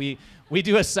plan, though. We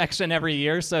do a section every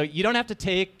year, so you don't have to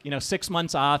take 6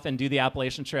 months off and do the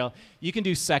Appalachian Trail. You can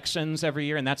do sections every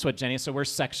year, and that's what Jenny. So we're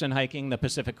section hiking the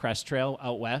Pacific Crest Trail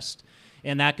out west,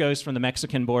 and that goes from the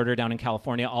Mexican border down in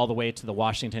California all the way to the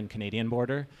Washington-Canadian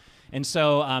border. And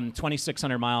so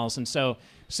 2,600 miles. And so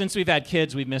since we've had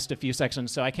kids, we've missed a few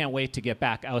sections, so I can't wait to get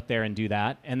back out there and do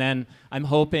that. And then I'm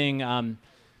hoping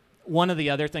one of the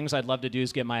other things I'd love to do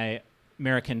is get my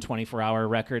American 24-hour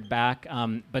record back.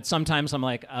 But sometimes I'm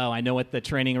like, oh, I know what the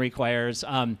training requires,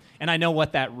 and I know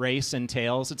what that race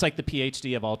entails. It's like the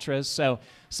PhD of ultras. So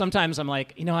sometimes I'm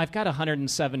like, I've got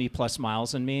 170 plus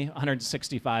miles in me.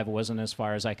 165 wasn't as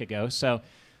far as I could go. So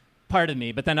part of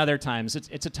me, but then other times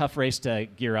it's a tough race to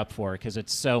gear up for because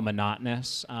it's so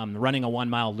monotonous. Running a 1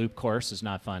 mile loop course is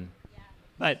not fun. Yeah.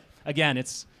 But again,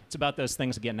 it's about those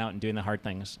things of getting out and doing the hard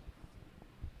things.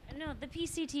 No, the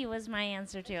PCT was my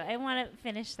answer too. I want to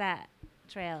finish that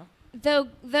trail. Though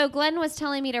Glenn was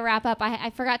telling me to wrap up, I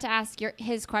forgot to ask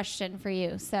his question for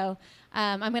you. So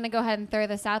I'm going to go ahead and throw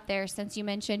this out there since you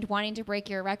mentioned wanting to break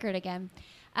your record again.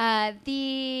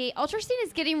 The ultra scene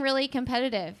is getting really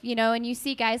competitive, and you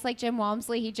see guys like Jim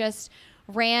Walmsley. He just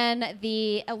ran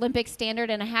the Olympic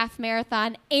standard in a half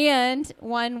marathon and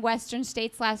won Western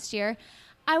States last year.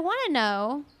 I want to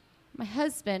know, my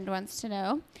husband wants to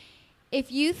know, if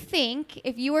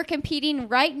you were competing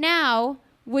right now,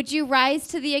 would you rise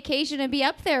to the occasion and be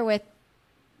up there with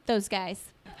those guys?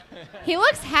 He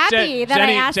looks happy that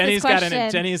I asked this question.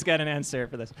 Jenny's got an answer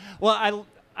for this. Well,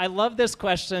 I love this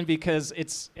question because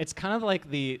it's kind of like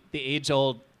the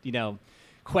age-old,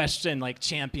 question, like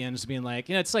champions being like,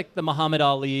 it's like the Muhammad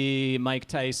Ali, Mike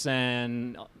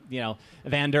Tyson,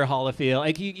 Evander Holyfield.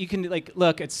 Like you can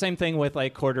look, it's the same thing with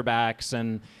like quarterbacks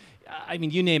and I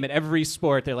mean, you name it, every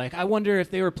sport, they're like, I wonder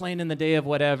if they were playing in the day of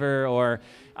whatever, or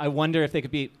I wonder if they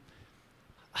could be.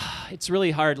 It's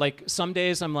really hard. Like some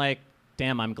days I'm like,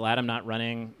 damn, I'm glad I'm not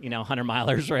running, 100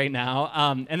 milers right now.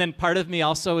 And then part of me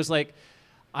also is like,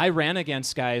 I ran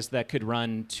against guys that could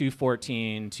run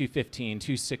 2:14, 2:15,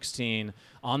 2:16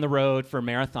 on the road for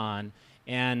marathon.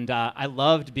 And I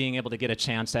loved being able to get a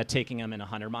chance at taking him in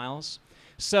 100 miles.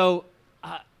 So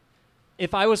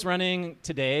if I was running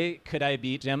today, could I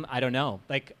beat Jim? I don't know.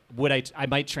 Like, I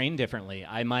might train differently.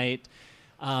 I might,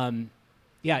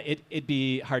 it'd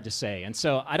be hard to say. And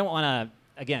so I don't want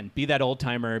to, again, be that old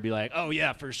timer, be like, oh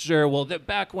yeah, for sure. Well,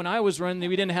 back when I was running,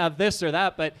 we didn't have this or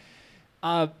that. But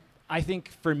I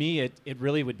think for me, it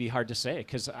really would be hard to say,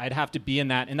 because I'd have to be in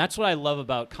that. And that's what I love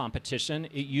about competition.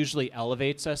 It usually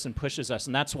elevates us and pushes us.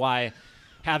 And that's why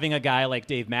having a guy like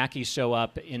Dave Mackey show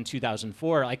up in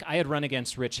 2004, like I had run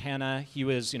against Rich Hanna. He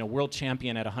was, world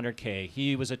champion at 100K.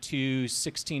 He was a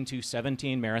 2:16,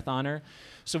 2:17 marathoner.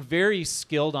 So very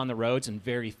skilled on the roads and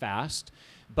very fast.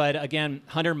 But again,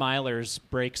 100 milers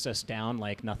breaks us down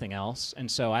like nothing else. And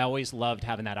so I always loved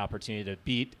having that opportunity to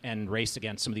beat and race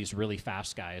against some of these really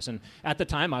fast guys. And at the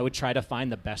time, I would try to find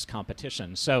the best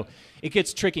competition. So it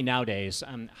gets tricky nowadays.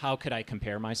 How could I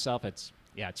compare myself? It's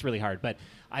really hard. But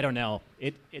I don't know.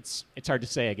 It's hard to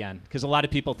say again, because a lot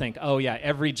of people think, oh yeah,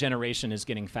 every generation is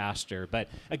getting faster. But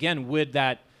again, would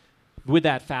that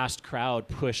fast crowd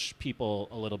push people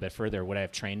a little bit further? Would I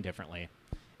have trained differently?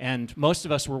 And most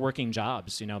of us were working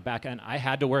jobs. Back then I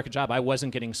had to work a job. I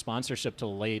wasn't getting sponsorship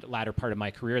till the latter part of my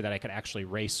career that I could actually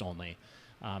race only.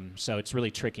 So it's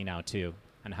really tricky now too,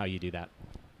 on how you do that.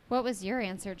 What was your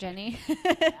answer, Jenny?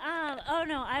 Oh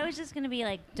no, I was just gonna be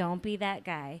like, don't be that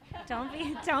guy. Don't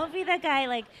be that guy.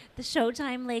 Like the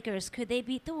Showtime Lakers, could they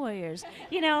beat the Warriors?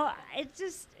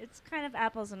 It's kind of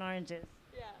apples and oranges.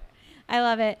 Yeah, I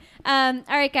love it. All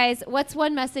right, guys, what's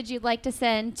one message you'd like to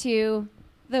send to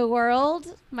the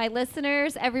world, my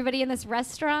listeners, everybody in this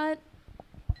restaurant?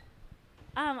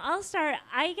 I'll start.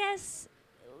 I guess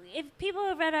if people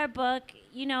have read our book,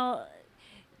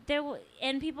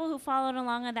 and people who followed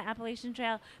along on the Appalachian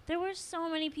Trail, there were so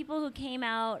many people who came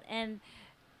out, and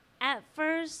at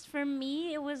first, for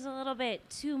me, it was a little bit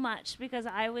too much because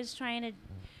I was trying to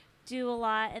do a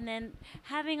lot, and then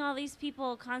having all these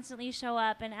people constantly show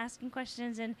up and asking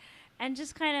questions and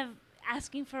just kind of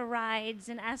asking for rides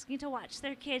and asking to watch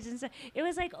their kids, and so it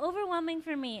was like overwhelming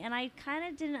for me, and I kind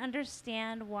of didn't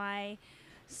understand why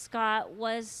Scott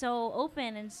was so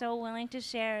open and so willing to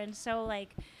share and so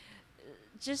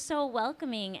just so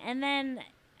welcoming. And then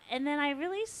I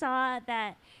really saw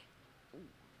that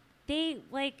they,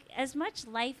 as much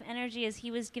life energy as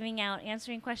he was giving out,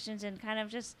 answering questions and kind of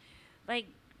just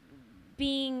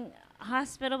being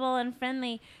hospitable and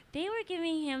friendly, they were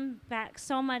giving him back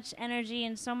so much energy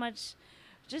and so much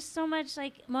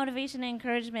motivation and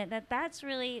encouragement. That's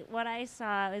really what I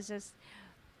saw, is just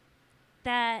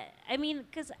that,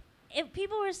 because if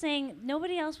people were saying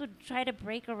nobody else would try to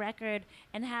break a record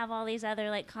and have all these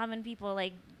other common people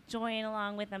join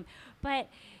along with them, but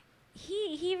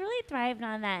he really thrived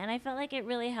on that, and I felt like it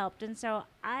really helped. And so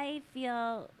I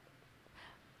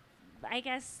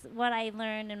guess what I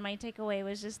learned and my takeaway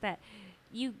was just that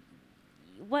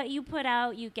what you put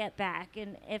out, you get back,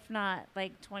 and if not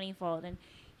 20-fold.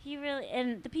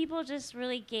 And the people just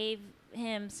really gave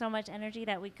him so much energy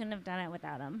that we couldn't have done it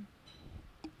without him.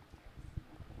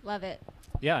 Love it.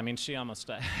 Yeah, she almost,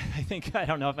 I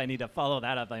don't know if I need to follow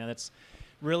that up. That's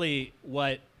really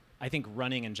what I think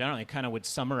running in general, it kind of would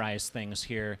summarize things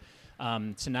here.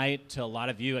 Tonight, to a lot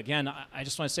of you, again, I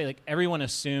just want to say, everyone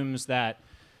assumes that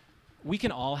we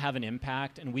can all have an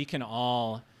impact and we can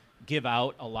all give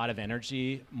out a lot of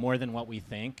energy, more than what we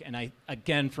think. And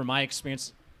again, from my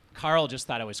experience, Carl just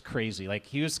thought I was crazy.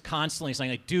 He was constantly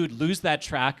saying, dude, lose that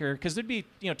tracker. Because there'd be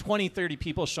 20, 30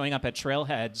 people showing up at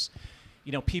trailheads.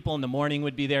 People in the morning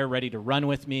would be there ready to run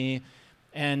with me.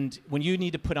 And when you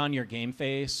need to put on your game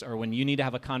face, or when you need to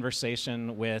have a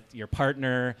conversation with your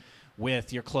partner,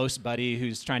 with your close buddy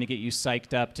who's trying to get you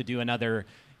psyched up to do another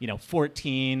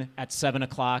 14 at 7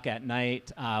 o'clock at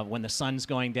night when the sun's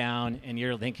going down, and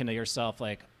you're thinking to yourself,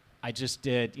 I just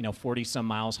did 40 some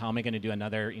miles. How am I going to do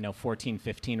another 14,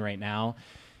 15 right now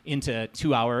into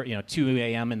 2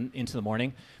 a.m. into the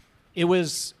morning?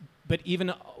 But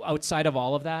even outside of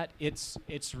all of that, it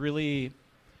was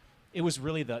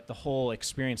really the whole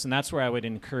experience. And that's where I would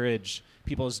encourage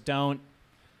people is don't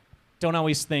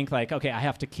always think okay, I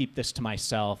have to keep this to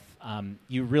myself.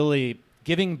 You really,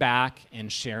 giving back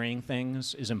and sharing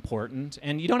things is important.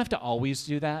 And you don't have to always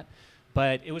do that,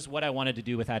 but it was what I wanted to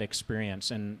do with that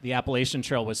experience. And the Appalachian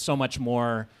Trail was so much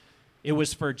more. It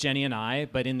was for Jenny and I,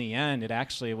 but in the end, it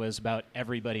actually was about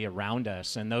everybody around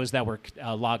us and those that were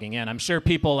logging in. I'm sure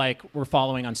people were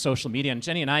following on social media, and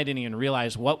Jenny and I didn't even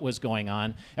realize what was going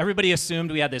on. Everybody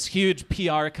assumed we had this huge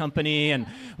PR company, and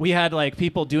we had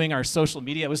people doing our social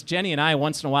media. It was Jenny and I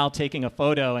once in a while taking a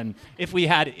photo, and if we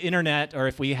had internet or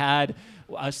if we had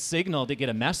a signal to get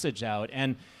a message out.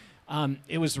 And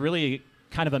it was really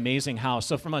kind of amazing how,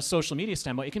 so from a social media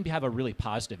standpoint, it can have a really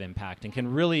positive impact and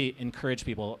can really encourage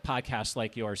people, podcasts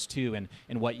like yours too,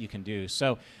 and what you can do.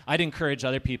 So I'd encourage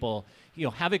other people,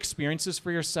 have experiences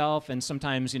for yourself, and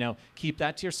sometimes, keep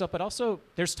that to yourself, but also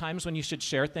there's times when you should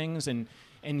share things and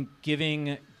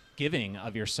giving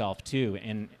of yourself too.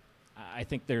 And I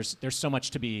think there's so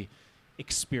much to be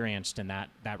experienced in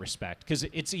that respect, because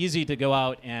it's easy to go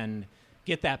out and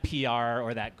get that PR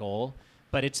or that goal,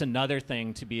 but it's another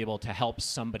thing to be able to help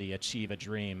somebody achieve a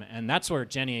dream. And that's where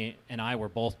Jenny and I were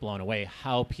both blown away,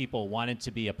 how people wanted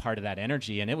to be a part of that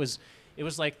energy. And it was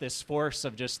like this force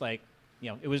of just like,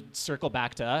 it would circle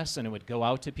back to us and it would go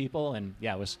out to people. And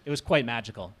yeah, it was quite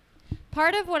magical.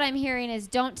 Part of what I'm hearing is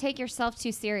don't take yourself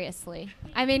too seriously.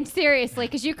 I mean, seriously,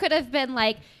 because you could have been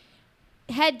like,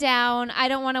 head down, I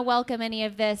don't want to welcome any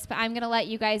of this, but I'm going to let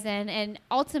you guys in. And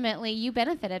ultimately, you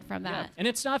benefited from that. Yeah. And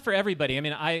it's not for everybody. I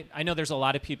mean, I know there's a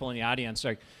lot of people in the audience,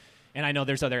 and I know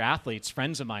there's other athletes,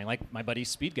 friends of mine, like my buddy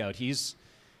Speed Goat. He's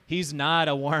not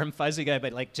a warm, fuzzy guy,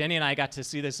 but like Jenny and I got to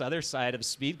see this other side of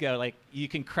Speed Goat. Like, you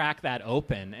can crack that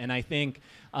open. And I think,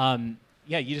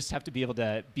 you just have to be able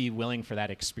to be willing for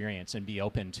that experience and be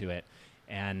open to it.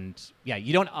 And yeah,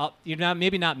 you're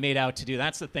maybe not made out to do.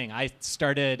 That's the thing. I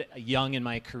started young in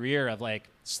my career of like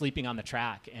sleeping on the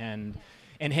track and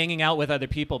hanging out with other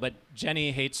people. But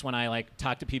Jenny hates when I like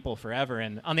talk to people forever.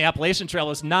 And on the Appalachian Trail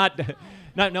was not.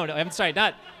 I'm sorry,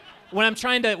 not when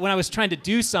I was trying to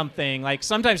do something. Like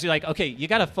sometimes you're like, okay, you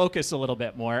got to focus a little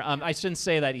bit more. I shouldn't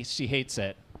say that she hates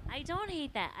it. I don't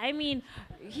hate that. I mean,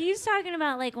 he's talking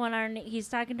about like when he's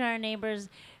talking to our neighbors.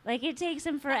 Like, it takes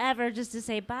him forever just to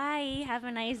say, bye, have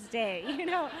a nice day,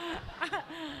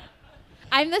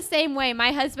 I'm the same way.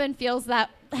 My husband feels that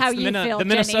how you feel, the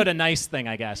Minnesota Jenny. Nice thing,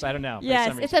 I guess. I don't know.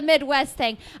 Yes, it's a Midwest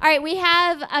thing. All right, we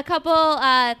have a couple.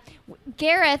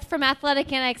 Gareth from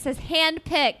Athletic Annex says,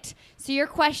 hand-picked. So your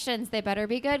questions, they better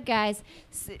be good, guys.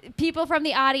 People from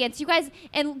the audience, you guys,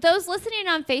 and those listening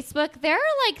on Facebook, there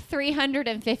are like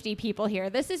 350 people here.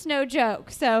 This is no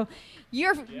joke. So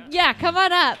come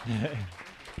on up.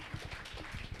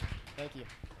 Thank you.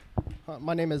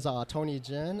 My name is Tony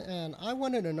Jin, and I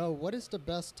wanted to know what is the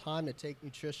best time to take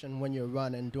nutrition when you're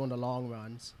running, doing the long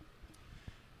runs?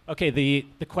 Okay, the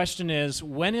question is,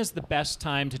 when is the best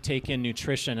time to take in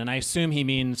nutrition? And I assume he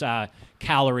means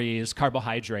calories,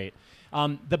 carbohydrate.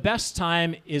 The best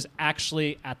time is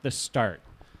actually at the start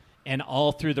and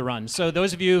all through the run. So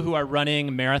those of you who are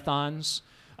running marathons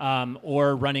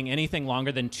or running anything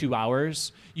longer than 2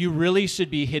 hours, you really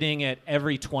should be hitting it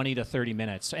every 20 to 30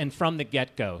 minutes and from the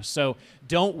get-go. So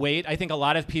don't wait. I think a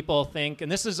lot of people think,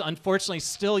 and this is unfortunately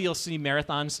still you'll see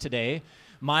marathons today,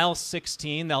 mile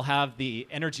 16, they'll have the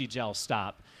energy gel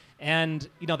stop. And,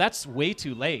 that's way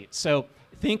too late. So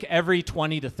think every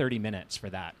 20 to 30 minutes for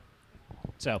that.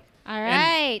 So. All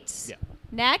right. Yeah.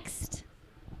 Next.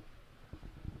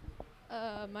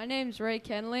 My name's Ray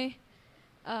Kenley.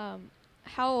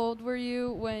 How old were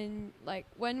you when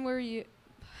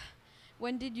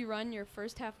did you run your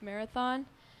first half marathon?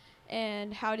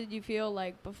 And how did you feel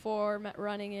like before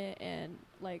running it and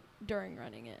like during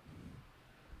running it?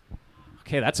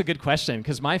 Okay, that's a good question,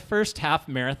 because my first half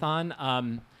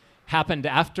marathon happened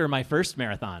after my first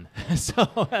marathon. So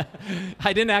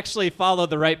I didn't actually follow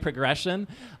the right progression.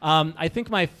 I think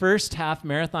my first half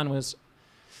marathon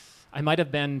I might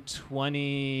have been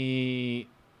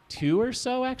 22 or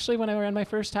so, actually, when I ran my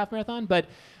first half marathon. But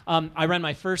I ran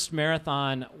my first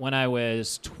marathon when I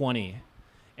was 20.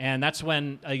 And that's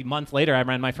when, a month later, I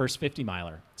ran my first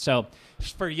 50-miler. So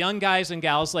for young guys and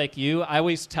gals like you, I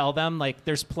always tell them, like,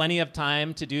 there's plenty of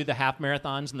time to do the half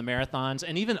marathons and the marathons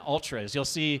and even ultras. You'll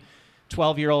see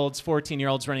 12-year-olds,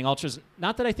 14-year-olds running ultras.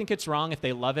 Not that I think it's wrong. If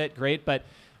they love it, great. But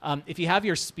if you have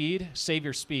your speed, save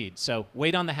your speed. So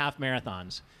wait on the half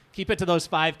marathons. Keep it to those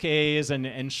 5Ks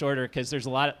and shorter, because there's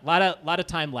a lot of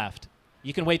time left.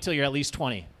 You can wait till you're at least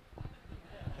 20.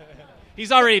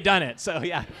 He's already done it, so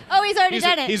yeah. Oh, he's already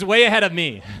done it. He's way ahead of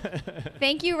me.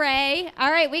 Thank you, Ray.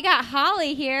 All right, we got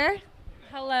Holly here.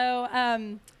 Hello.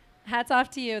 Hats off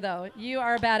to you, though. You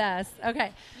are a badass.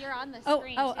 Okay. You're on the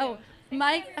screen, too.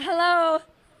 Mike, hello.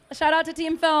 Shout out to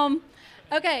Team Film.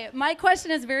 Okay, my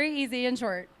question is very easy and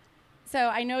short. So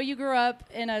I know you grew up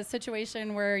in a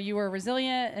situation where you were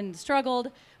resilient and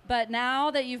struggled, but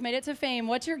now that you've made it to fame,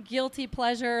 what's your guilty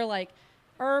pleasure, like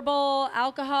herbal,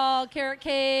 alcohol, carrot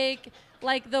cake,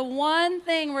 like the one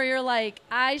thing where you're like,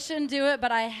 I shouldn't do it,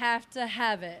 but I have to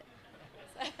have it?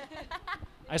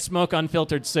 I smoke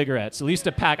unfiltered cigarettes, at least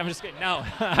a pack. I'm just kidding. No,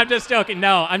 I'm just joking.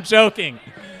 No, I'm joking.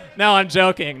 No, I'm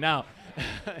joking. No.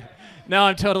 No,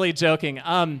 I'm totally joking.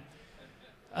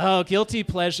 Oh, guilty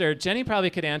pleasure. Jenny probably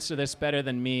could answer this better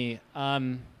than me.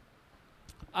 I'm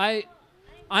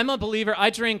a believer. I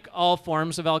drink all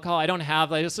forms of alcohol. I don't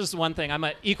have, like, this is one thing. I'm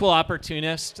an equal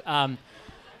opportunist.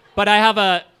 But I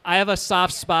have a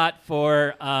soft spot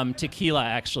for tequila,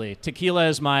 actually. Tequila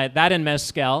is that and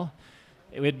mezcal.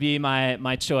 It would be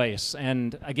my choice.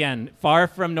 And again, far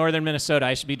from northern Minnesota,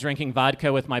 I should be drinking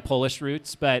vodka with my Polish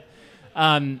roots. But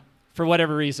for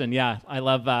whatever reason, yeah, I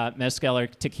love mezcal or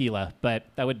tequila. But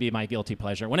that would be my guilty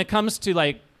pleasure. When it comes to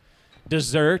like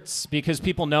desserts, because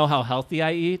people know how healthy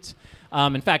I eat.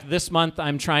 In fact, this month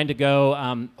I'm trying to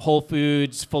go whole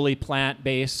foods, fully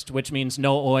plant-based, which means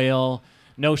no oil,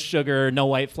 no sugar, no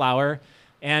white flour.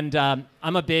 And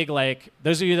I'm a big, like,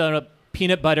 those of you that know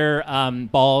peanut butter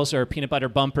balls or peanut butter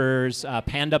bumpers,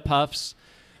 Panda Puffs,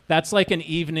 that's like an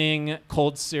evening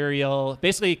cold cereal,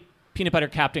 basically peanut butter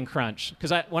Captain Crunch.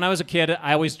 Because when I was a kid,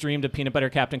 I always dreamed of peanut butter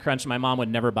Captain Crunch, and my mom would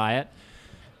never buy it.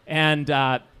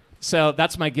 And so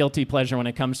that's my guilty pleasure when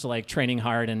it comes to like training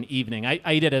hard and evening. I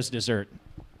eat it as dessert.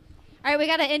 All right, we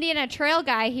got an Indiana Trail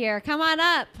guy here. Come on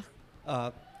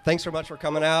up. Thanks so much for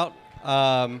coming out.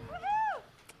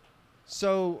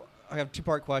 So I have a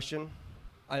two-part question.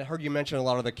 I heard you mention a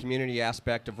lot of the community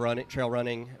aspect of trail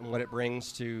running and what it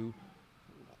brings to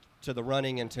the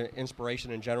running and to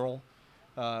inspiration in general.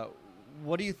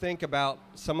 What do you think about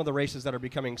some of the races that are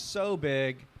becoming so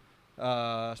big,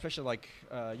 especially like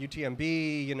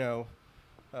UTMB,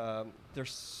 they're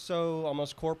so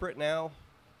almost corporate now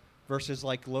versus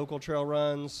like local trail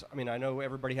runs. I mean, I know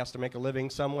everybody has to make a living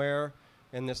somewhere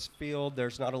in this field.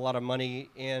 There's not a lot of money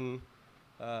in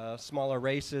smaller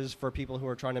races for people who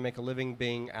are trying to make a living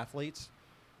being athletes.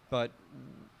 But,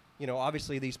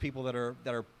 obviously these people that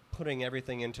are putting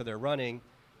everything into their running,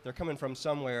 they're coming from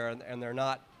somewhere and they're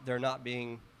not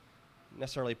being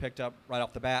necessarily picked up right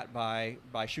off the bat by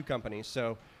shoe companies.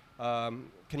 So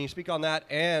can you speak on that?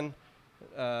 And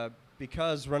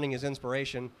because running is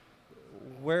inspiration,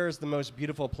 where's the most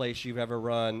beautiful place you've ever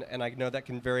run? And I know that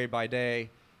can vary by day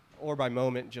or by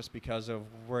moment just because of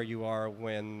where you are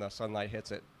when the sunlight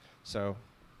hits it. So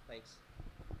thanks.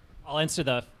 I'll answer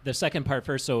the second part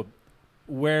first. So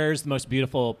where's the most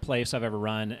beautiful place I've ever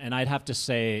run? And I'd have to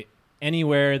say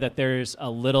anywhere that there's a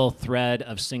little thread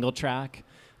of single track.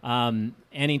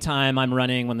 Anytime I'm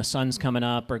running when the sun's coming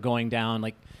up or going down,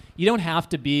 like, you don't have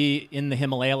to be in the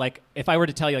Himalaya. Like, if I were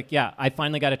to tell you, like, yeah, I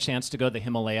finally got a chance to go to the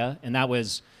Himalaya, and that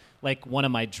was like one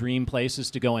of my dream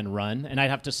places to go and run. And I'd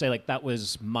have to say, like, that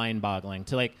was mind-boggling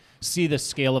to like see the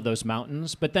scale of those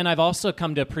mountains. But then I've also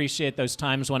come to appreciate those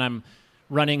times when I'm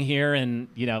running here in,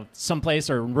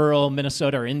 someplace or rural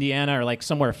Minnesota or Indiana or like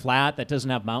somewhere flat that doesn't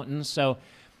have mountains. So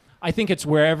I think it's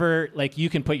wherever like you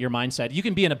can put your mindset. You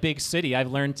can be in a big city.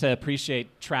 I've learned to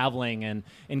appreciate traveling and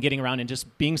getting around and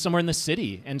just being somewhere in the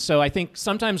city. And so I think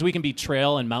sometimes we can be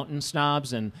trail and mountain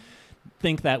snobs and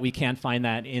think that we can't find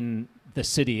that in the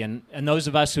city. And those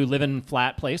of us who live in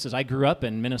flat places, I grew up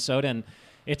in Minnesota, and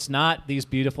it's not these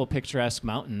beautiful picturesque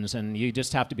mountains, and you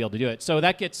just have to be able to do it. So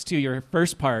that gets to your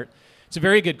first part. It's a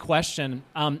very good question.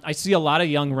 I see a lot of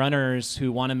young runners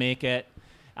who want to make it,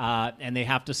 and they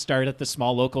have to start at the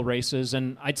small local races.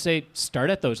 And I'd say start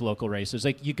at those local races.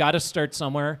 Like, you got to start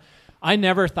somewhere. I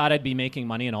never thought I'd be making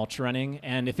money in ultra running.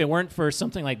 And if it weren't for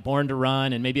something like Born to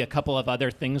Run and maybe a couple of other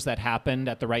things that happened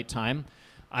at the right time,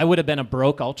 I would have been a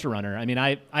broke ultra runner. I mean,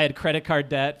 I had credit card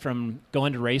debt from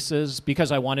going to races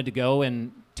because I wanted to go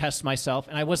and test myself,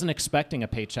 and I wasn't expecting a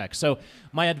paycheck. So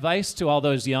my advice to all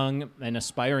those young and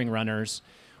aspiring runners,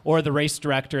 or the race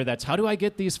director that's, how do I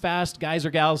get these fast guys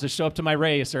or gals to show up to my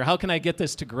race, or how can I get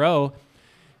this to grow?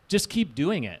 Just keep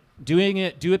doing it. Do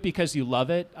it because you love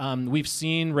it. We've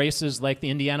seen races like the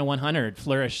Indiana 100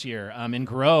 flourish here and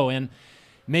grow, and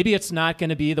maybe it's not going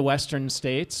to be the Western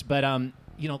states, but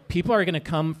people are going to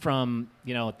come from,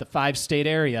 the 5-state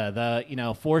area, the,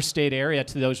 4-state area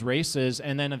to those races.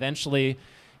 And then eventually,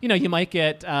 you might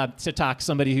get to talk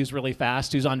somebody who's really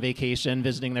fast, who's on vacation,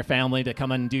 visiting their family to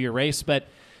come and do your race. But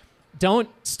don't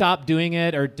stop doing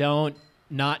it, or don't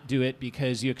not do it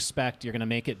because you expect you're going to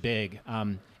make it big.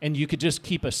 And you could just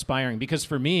keep aspiring. Because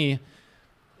for me,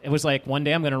 it was like, one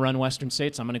day I'm going to run Western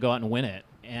States. I'm going to go out and win it.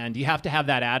 And you have to have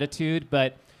that attitude,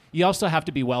 but you also have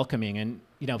to be welcoming and,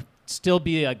 still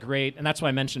be a great, and that's why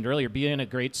I mentioned earlier, being a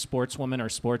great sportswoman or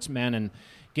sportsman and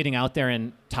getting out there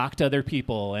and talk to other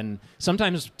people. And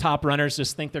sometimes top runners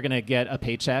just think they're going to get a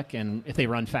paycheck and if they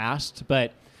run fast,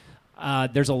 but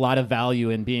there's a lot of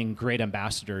value in being great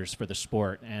ambassadors for the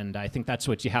sport. And I think that's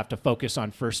what you have to focus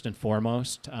on first and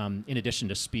foremost, in addition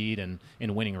to speed and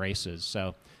in winning races.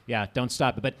 So Yeah, don't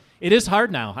stop it. But it is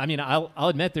hard now. I mean, I'll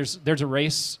admit there's a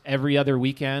race every other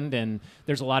weekend, and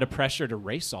there's a lot of pressure to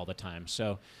race all the time.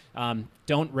 So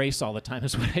don't race all the time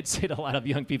is what I'd say to a lot of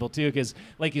young people too, because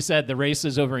like you said, the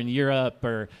races over in Europe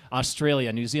or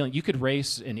Australia, New Zealand, you could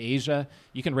race in Asia.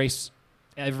 You can race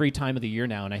every time of the year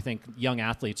now, and I think young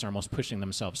athletes are almost pushing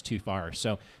themselves too far.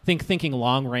 So thinking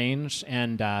long range,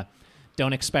 and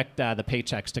don't expect the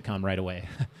paychecks to come right away.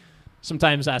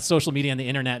 Sometimes social media and the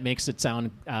internet makes it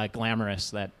sound glamorous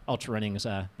that ultra running is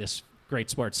this great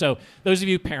sport. So those of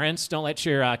you parents, don't let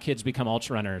your kids become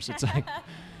ultra runners. It's like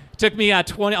it took me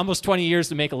almost 20 years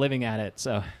to make a living at it.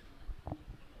 So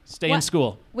stay in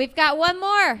school. We've got one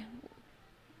more.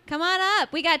 Come on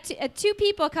up. We got two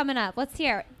people coming up. Let's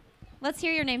hear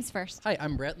your names first. Hi,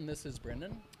 I'm Brett, and this is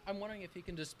Brendan. I'm wondering if you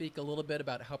can just speak a little bit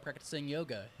about how practicing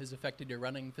yoga has affected your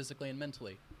running physically and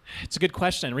mentally. It's a good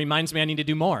question. It reminds me I need to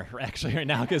do more, actually, right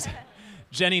now, because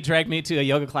Jenny dragged me to a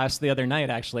yoga class the other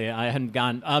night, actually. I hadn't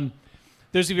gone.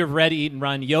 Those of you who have read Eat and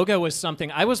Run, yoga was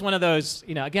something. I was one of those,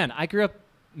 again, I grew up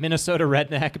Minnesota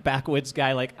redneck, backwoods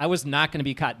guy. Like, I was not going to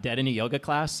be caught dead in a yoga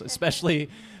class, especially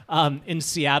in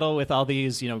Seattle with all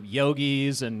these,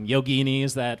 yogis and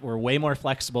yoginis that were way more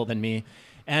flexible than me.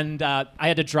 And I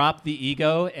had to drop the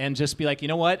ego and just be like, you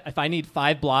know what? If I need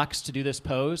 5 blocks to do this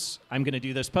pose, I'm going to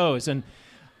do this pose. And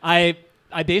I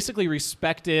basically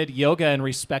respected yoga and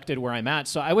respected where I'm at.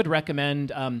 So I would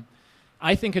recommend,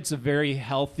 I think it's a very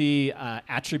healthy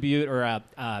attribute or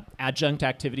adjunct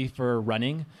activity for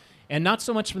running. And not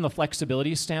so much from the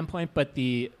flexibility standpoint, but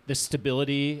the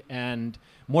stability. And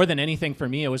more than anything for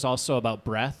me, it was also about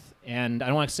breath. And I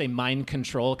don't want to say mind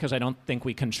control, because I don't think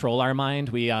we control our mind.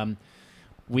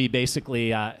 We basically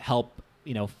help,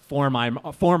 form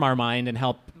our mind and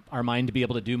help our mind to be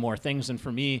able to do more things. And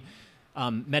for me,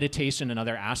 meditation and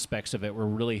other aspects of it were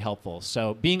really helpful.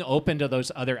 So being open to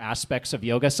those other aspects of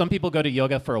yoga. Some people go to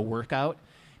yoga for a workout,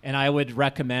 and I would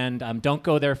recommend don't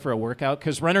go there for a workout,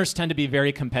 because runners tend to be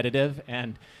very competitive,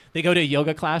 and they go to a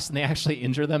yoga class and they actually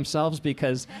injure themselves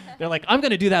because they're like, I'm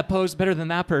going to do that pose better than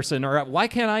that person, or why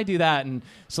can't I do that? And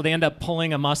so they end up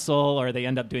pulling a muscle, or they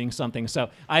end up doing something. So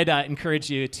I'd encourage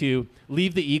you to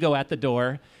leave the ego at the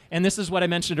door. And this is what I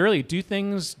mentioned earlier. Do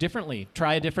things differently.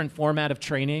 Try a different format of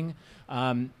training.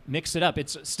 Mix it up.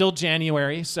 It's still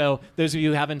January, so those of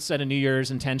you who haven't set a New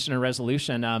Year's intention or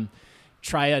resolution,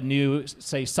 try a new,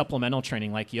 say, supplemental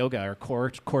training like yoga or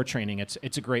core training.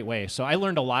 It's a great way. So I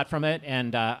learned a lot from it,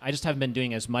 and I just haven't been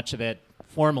doing as much of it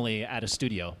formally at a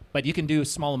studio. But you can do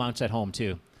small amounts at home,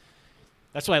 too.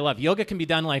 That's what I love. Yoga can be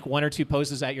done like 1 or 2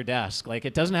 poses at your desk. Like,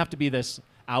 it doesn't have to be this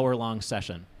hour-long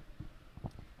session.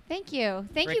 Thank you.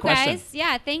 Thank Great you, question. guys.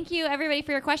 Yeah, thank you, everybody,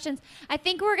 for your questions. I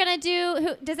think we're going to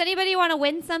do, does anybody want to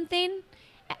win something?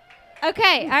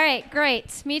 Okay, all right,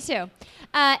 great. Me too.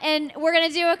 And we're going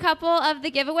to do a couple of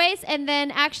the giveaways. And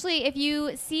then actually, if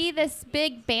you see this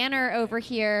big banner over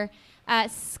here,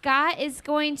 Scott is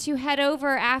going to head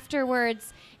over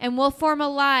afterwards, and we'll form a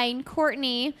line.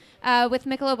 Courtney with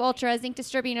Michelob Ultra, Zinc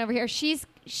Distributing over here,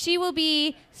 she will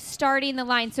be starting the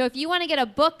line. So if you want to get a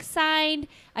book signed,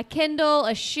 a Kindle,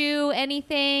 a shoe,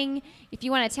 anything, if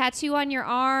you want a tattoo on your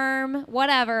arm,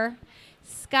 whatever,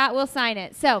 Scott will sign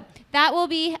it. So that will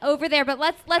be over there. But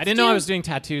let's. I didn't know I was doing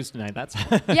tattoos tonight. That's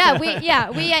we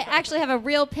actually have a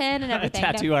real pen and everything.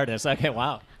 A tattoo artist. Okay,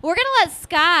 wow. We're gonna let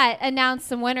Scott announce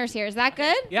some winners here. Is that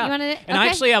good? Yeah. And okay. I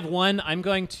actually have one. I'm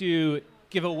going to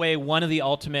give away one of the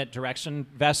Ultimate Direction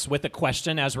vests with a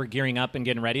question as we're gearing up and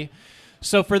getting ready.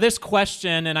 So for this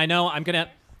question, and I know I'm gonna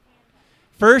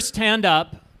first hand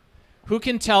up. Who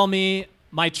can tell me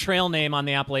my trail name on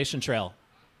the Appalachian Trail?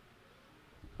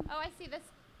 Oh, I see this.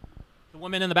 The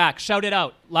woman in the back. Shout it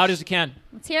out, loud as you can.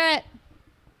 Let's hear it.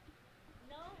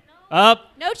 No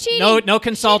cheating. No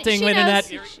consulting she with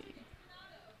internet.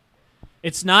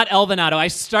 It's not El Venado. I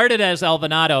started as El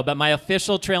Venado, but my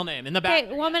official trail name in the back.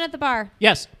 Okay, woman at the bar.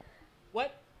 Yes.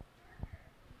 What?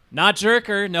 Not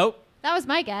Jerker. Nope. That was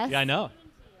my guess. Yeah, I know.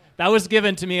 That was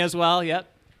given to me as well. Yep.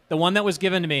 The one that was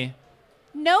given to me.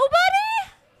 Nobody?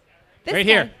 This right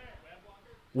guy. here.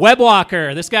 Web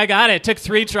Walker. This guy got it. It took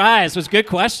 3 tries. It was a good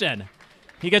question.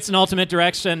 He gets an Ultimate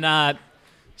Direction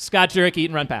Scott Jurek Eat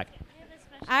and Run Pack.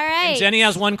 All right. And Jenny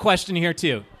has one question here,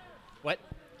 too. What?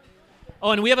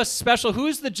 Oh, and we have a special.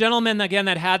 Who's the gentleman, again,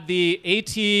 that had the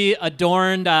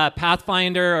AT-adorned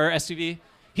Pathfinder or SUV?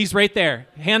 He's right there.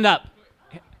 Hand up.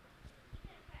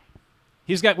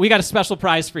 We got a special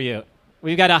prize for you.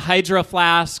 We've got a Hydro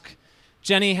Flask.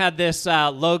 Jenny had this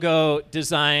logo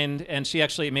designed, and she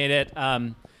actually made it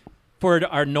for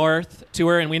our North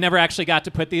tour, and we never actually got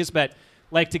to put these, but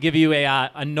like to give you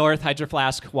a North Hydro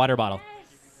Flask water bottle.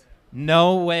 Yes.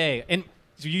 No way. And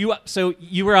So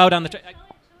you were out on the trail.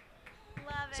 Love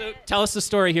So tell us the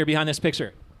story here behind this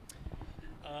picture.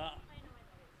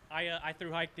 I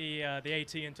thru hiked the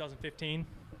AT in 2015.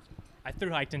 I thru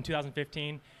hiked in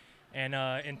 2015,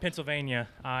 and in Pennsylvania,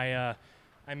 I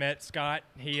met Scott.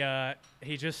 He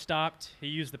just stopped. He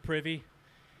used the privy,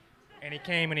 and he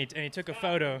came and he took a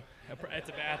photo at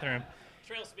the bathroom.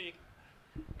 Trail speak.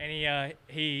 And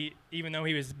he even though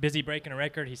he was busy breaking a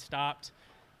record, he stopped.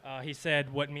 He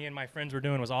said what me and my friends were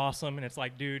doing was awesome, and it's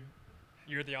like, dude,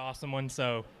 you're the awesome one.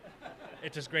 So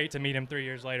it's just great to meet him 3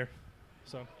 years later.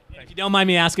 So If you don't mind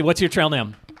me asking, what's your trail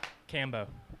name? Cambo.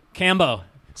 Cambo.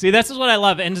 See, this is what I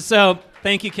love. And so,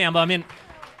 thank you, Cambo. I mean,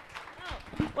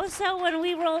 Well, so when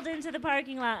we rolled into the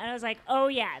parking lot, I was like, oh,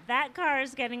 yeah, that car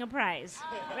is getting a prize.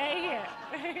 Right here.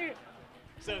 Right here.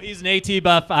 so he's an AT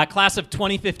buff, class of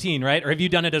 2015, right? Or have you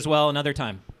done it as well another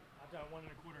time? I've done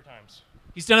 1.25 times.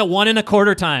 He's done it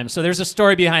 1.25 times. So there's a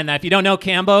story behind that. If you don't know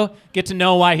Cambo, get to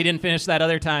know why he didn't finish that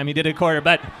other time. He did a quarter,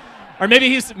 but or maybe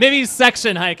he's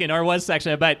section hiking or was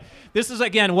section. But this is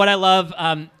again what I love.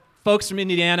 Folks from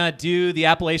Indiana do the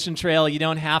Appalachian Trail. You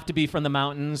don't have to be from the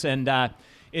mountains, and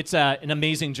it's an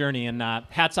amazing journey. And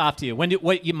hats off to you.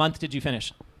 What month did you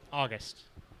finish? August.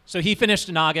 So he finished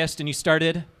in August, and you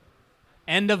started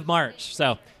end of March.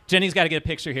 So Jenny's got to get a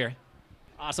picture here.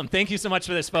 Awesome. Thank you so much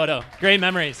for this photo. Great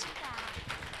memories.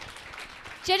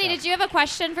 Jenny, did you have a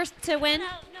question to win? No,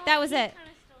 That was he it.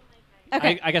 kinda stole my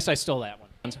prize. Okay. I guess I stole that one.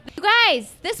 You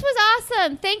guys, this was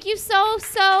awesome. Thank you so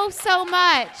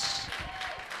much.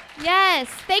 Yes.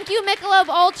 Thank you, Michelob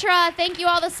Ultra. Thank you,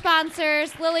 all the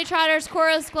sponsors. Lily Trotters,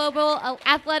 Koros Global,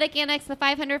 Athletic Annex, the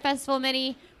 500 Festival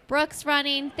Mini, Brooks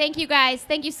Running. Thank you, guys.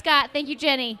 Thank you, Scott. Thank you,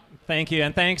 Jenny. Thank you,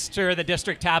 and thanks to the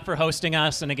District Tap for hosting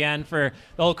us, and again for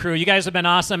the whole crew. You guys have been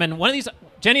awesome, and one of these,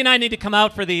 Jenny and I need to come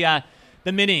out for the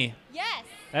Mini. Yes.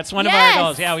 That's one of our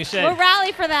goals. Yeah, we should. We'll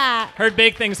rally for that. Heard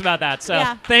big things about that. So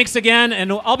Yeah. thanks again,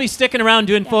 and I'll be sticking around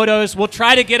doing photos. We'll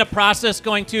try to get a process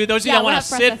going too. Those of you that we'll want have to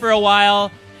sit process. for a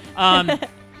while,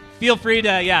 feel free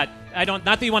to. Not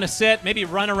that you want to sit, maybe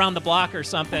run around the block or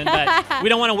something. But we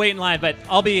don't want to wait in line. But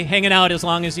I'll be hanging out as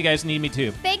long as you guys need me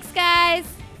to. Thanks, guys.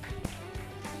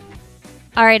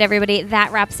 All right, everybody,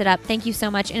 that wraps it up. Thank you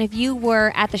so much. And if you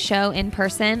were at the show in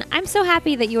person, I'm so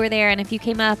happy that you were there. And if you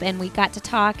came up and we got to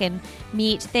talk and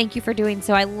meet, thank you for doing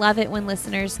so. I love it when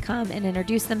listeners come and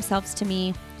introduce themselves to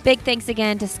me. Big thanks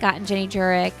again to Scott and Jenny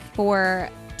Jurek for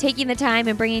taking the time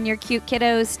and bringing your cute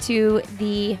kiddos to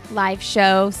the live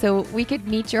show so we could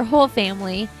meet your whole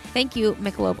family. Thank you,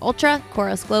 Michelob Ultra,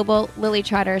 Koros Global, Lily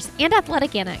Trotters, and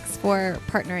Athletic Annex for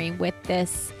partnering with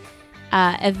this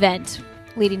event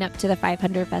leading up to the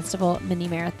 500 Festival Mini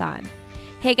Marathon.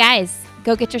 Hey guys,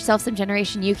 go get yourself some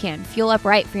Generation UCAN. Fuel up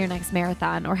right for your next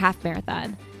marathon or half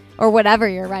marathon or whatever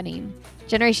you're running.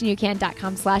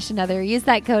 GenerationUCAN.com/another. Use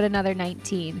that code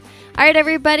another19. All right,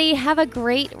 everybody, have a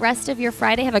great rest of your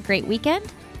Friday. Have a great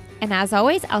weekend. And as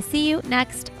always, I'll see you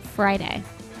next Friday.